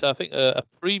announcement. I think a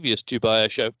previous Dubai Air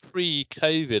Show,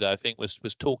 pre-COVID, I think was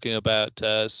talking about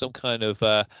some kind of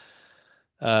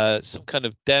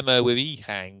demo with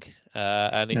EHang,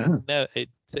 and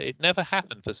it never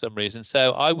happened for some reason.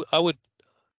 So I would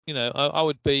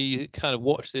be kind of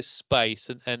watch this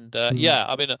space and yeah,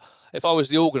 I mean, if I was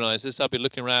the organisers, I'd be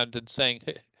looking around and saying,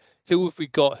 who have we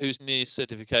got who's near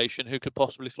certification, who could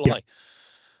possibly fly?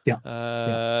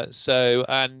 So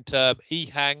and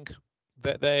EHang,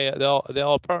 they are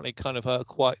apparently kind of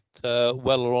quite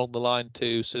well along the line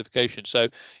to certification. So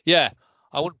yeah,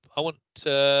 I want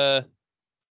I'd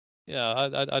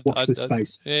watch this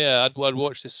space. I'd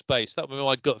watch this space. That would be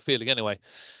my gut feeling anyway.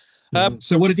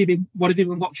 So what have you been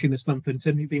watching this month? And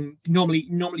Tim, you've been normally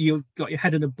you've got your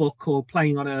head in a book or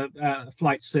playing on a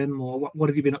flight sim, or what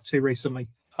have you been up to recently?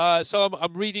 So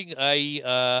I'm reading a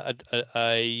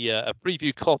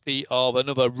preview copy of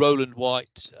another Roland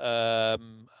White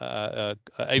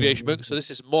aviation book. So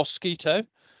this is Mosquito.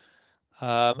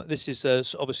 This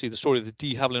is obviously the story of the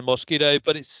de Havilland Mosquito,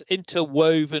 but it's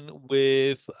interwoven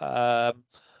with about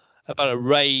a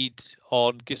raid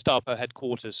on Gestapo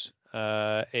headquarters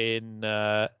in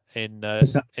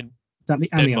Is that the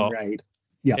Anion Denmark. raid?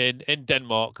 Yeah. In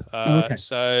Denmark. Okay.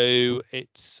 So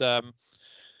it's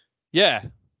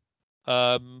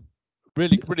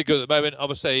really good at the moment.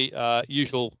 Obviously,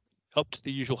 up to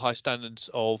the usual high standards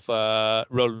of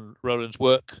Roland's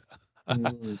work.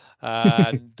 And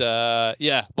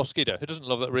Mosquito. Who doesn't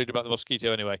love that read about the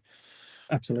Mosquito anyway?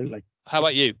 Absolutely. How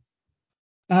about you?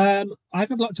 I've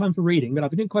had a lot of time for reading, but I've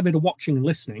been doing quite a bit of watching and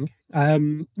listening.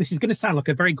 This is going to sound like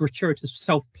a very gratuitous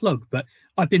self-plug, but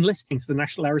I've been listening to the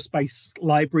National Aerospace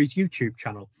Library's YouTube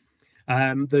channel.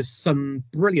 There's some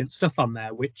brilliant stuff on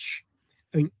there, which,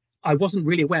 I mean, I wasn't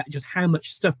really aware just how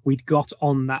much stuff we'd got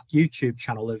on that YouTube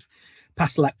channel of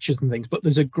past lectures and things. But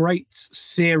there's a great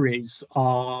series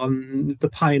on the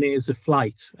pioneers of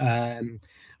flight,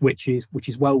 which is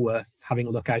well worth having a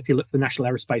look at if you look at the National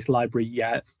Aerospace Library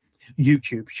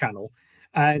YouTube channel.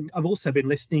 And I've also been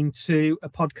listening to a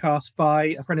podcast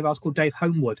by a friend of ours called Dave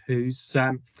Homewood, who's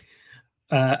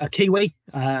a Kiwi.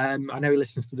 I know he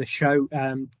listens to this show.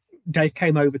 Dave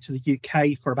came over to the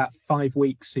UK for about 5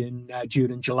 weeks in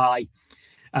June and July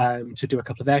to do a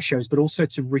couple of their shows, but also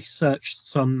to research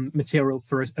some material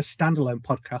for a standalone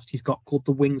podcast he's got called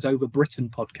the Wings Over Britain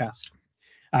podcast.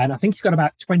 And I think he's got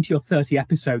about 20 or 30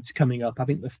 episodes coming up. I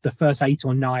think the first 8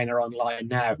 or 9 are online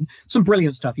now. Some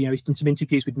brilliant stuff. He's done some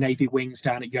interviews with Navy Wings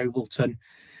down at Yeovilton,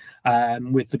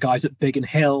 with the guys at Biggin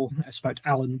Hill. I spoke to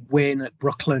Alan Wynne at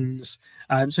Brooklands.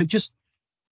 So just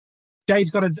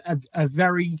Dave's got a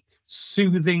very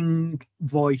soothing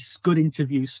voice, good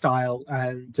interview style,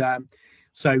 and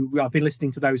so I've been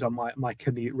listening to those on my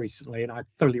commute recently, and I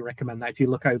thoroughly recommend that. If you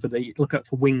look up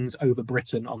for Wings Over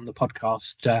Britain on the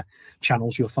podcast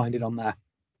channels, you'll find it on there.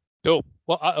 Cool.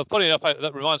 Well, funny enough,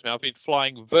 that reminds me, I've been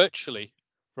flying virtually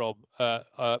from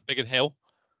Biggin Hill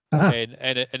in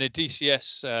a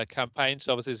DCS campaign.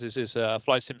 So obviously this is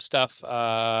flight sim stuff.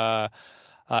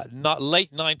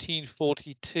 late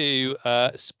 1942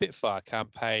 Spitfire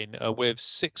campaign with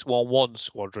 611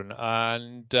 Squadron,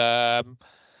 and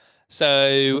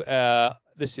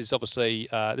this is obviously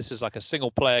this is like a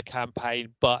single player campaign,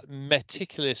 but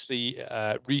meticulously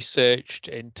researched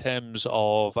in terms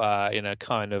of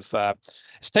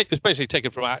it's basically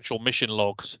taken from actual mission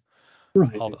logs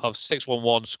Right. of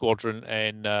 611 Squadron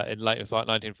in late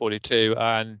 1942,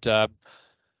 and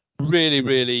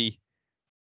really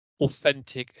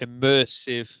authentic,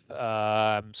 immersive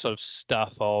sort of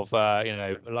stuff of like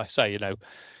I say,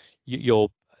 you're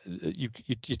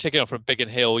taking off from Biggin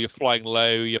Hill, you're flying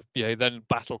low, you then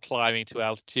battle climbing to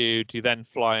altitude, you then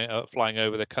flying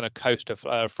over the kind of coast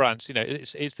of France.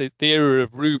 It's the era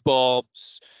of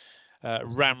rhubarbs,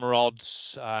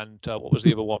 ramrods, and what was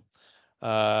the other one?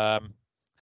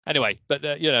 Anyway, but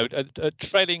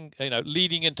trailing,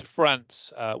 leading into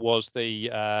France was the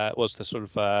sort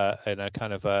of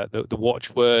kind of the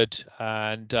watchword,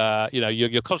 and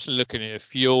you're constantly looking at your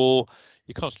fuel,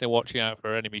 you're constantly watching out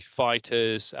for enemy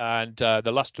fighters, and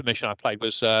the last mission I played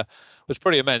was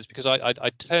pretty immense because I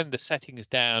turned the settings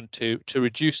down to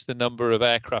reduce the number of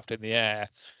aircraft in the air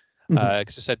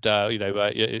because I said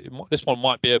this one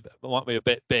might be a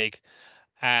bit big.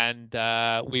 And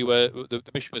the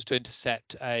mission was to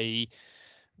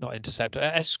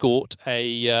escort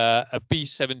a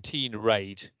B-17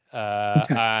 raid,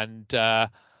 and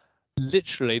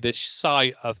literally the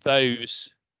sight of those,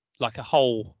 like a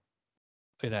whole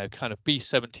kind of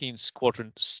B-17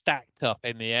 squadron stacked up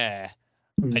in the air,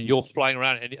 and you're flying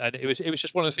around, and it was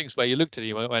just one of the things where you looked at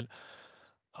it and went,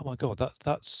 oh my god,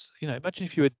 that's imagine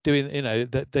if you were doing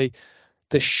the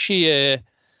sheer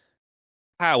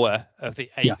power of the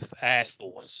 8th Air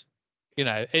Force, in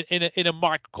a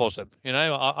microcosm.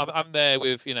 I'm there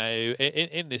with,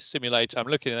 in this simulator, I'm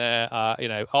looking there,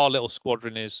 our little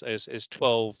squadron is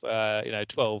 12,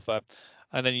 12,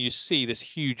 and then you see this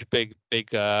huge, big,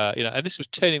 and this was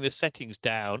turning the settings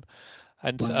down,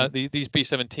 and these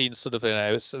B-17s sort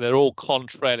of, so they're all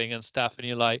contrailing and stuff, and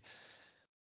you're like,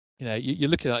 you're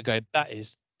looking at that going,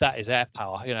 that is air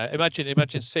power.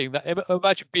 Imagine seeing that.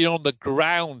 Imagine being on the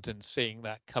ground and seeing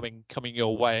that coming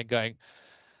your way and going,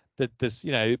 that there's,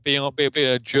 being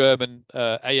a German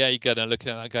AA gunner looking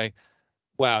at that and going,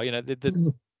 wow,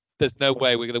 there's no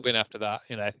way we're going to win after that.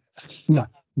 No.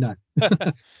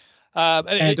 And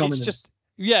it's just,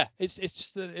 yeah, it's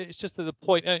just the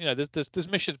point. There's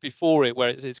missions before it where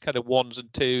it's kind of ones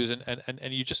and twos, and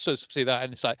you just sort of see that,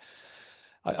 and it's like,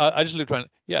 I just looked around.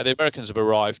 Yeah, the Americans have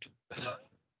arrived.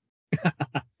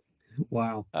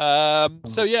 Wow.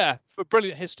 So yeah, for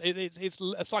brilliant history,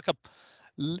 it's like a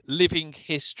living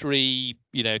history,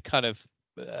 kind of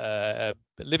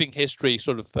living history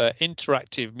sort of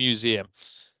interactive museum.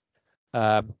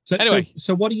 Anyway,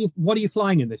 so what are you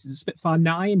flying in this? Is it Spitfire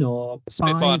 9 or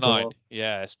Spitfire 5? 9?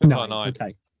 Yeah, Spitfire 9.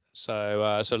 Okay.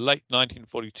 So late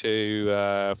 1942,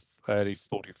 early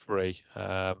 43.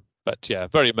 But yeah,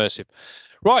 very immersive.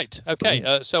 Right. Okay.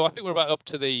 So I think we're about up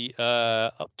to the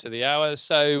hour.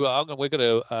 So we're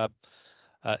going to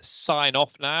sign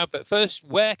off now. But first,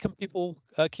 where can people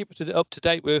keep up to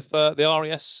date with the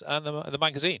RES and the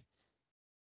magazine?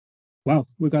 Well,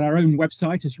 we've got our own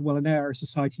website, as well,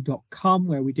 aerosociety.com,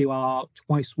 where we do our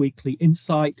twice weekly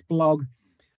insight blog.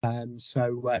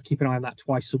 So keep an eye on that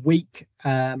twice a week.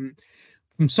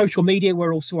 From social media,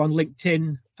 we're also on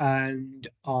LinkedIn and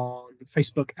on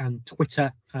Facebook and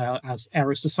Twitter as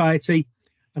Aero Society.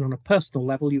 And on a personal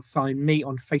level, you'll find me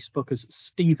on Facebook as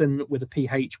Stephen with a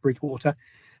PH Bridgewater.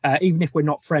 Even if we're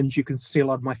not friends, you can see a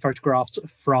lot of my photographs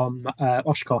from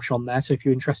Oshkosh on there. So if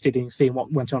you're interested in seeing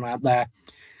what went on out there,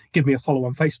 give me a follow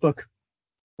on Facebook.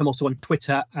 I'm also on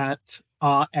Twitter at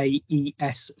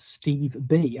RAES Steve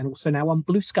B, and also now on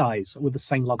Blue Skies with the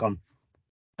same log on.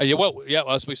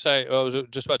 As we say, I was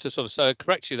just about to sort of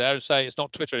correct you there and say it's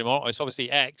not Twitter anymore. It's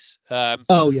obviously X.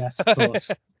 Oh yes, of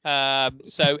course.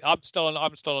 So I'm still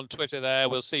on Twitter there.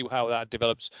 We'll see how that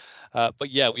develops. But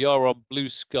yeah, we are on Blue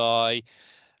Sky.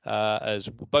 As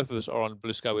both of us are on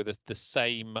Blue Sky with the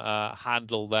same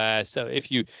handle there. So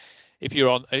if you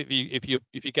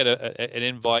get an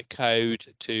invite code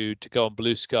to go on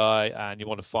Blue Sky and you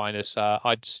want to find us,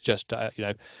 I'd suggest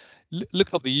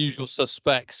look up the usual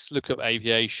suspects, look up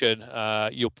aviation.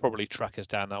 You'll probably track us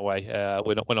down that way.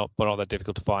 We're not that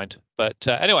difficult to find. But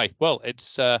anyway, well,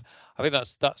 it's I think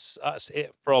that's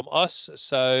it from us.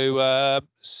 So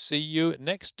see you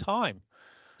next time.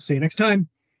 See you next time.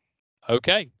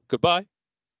 Okay, goodbye.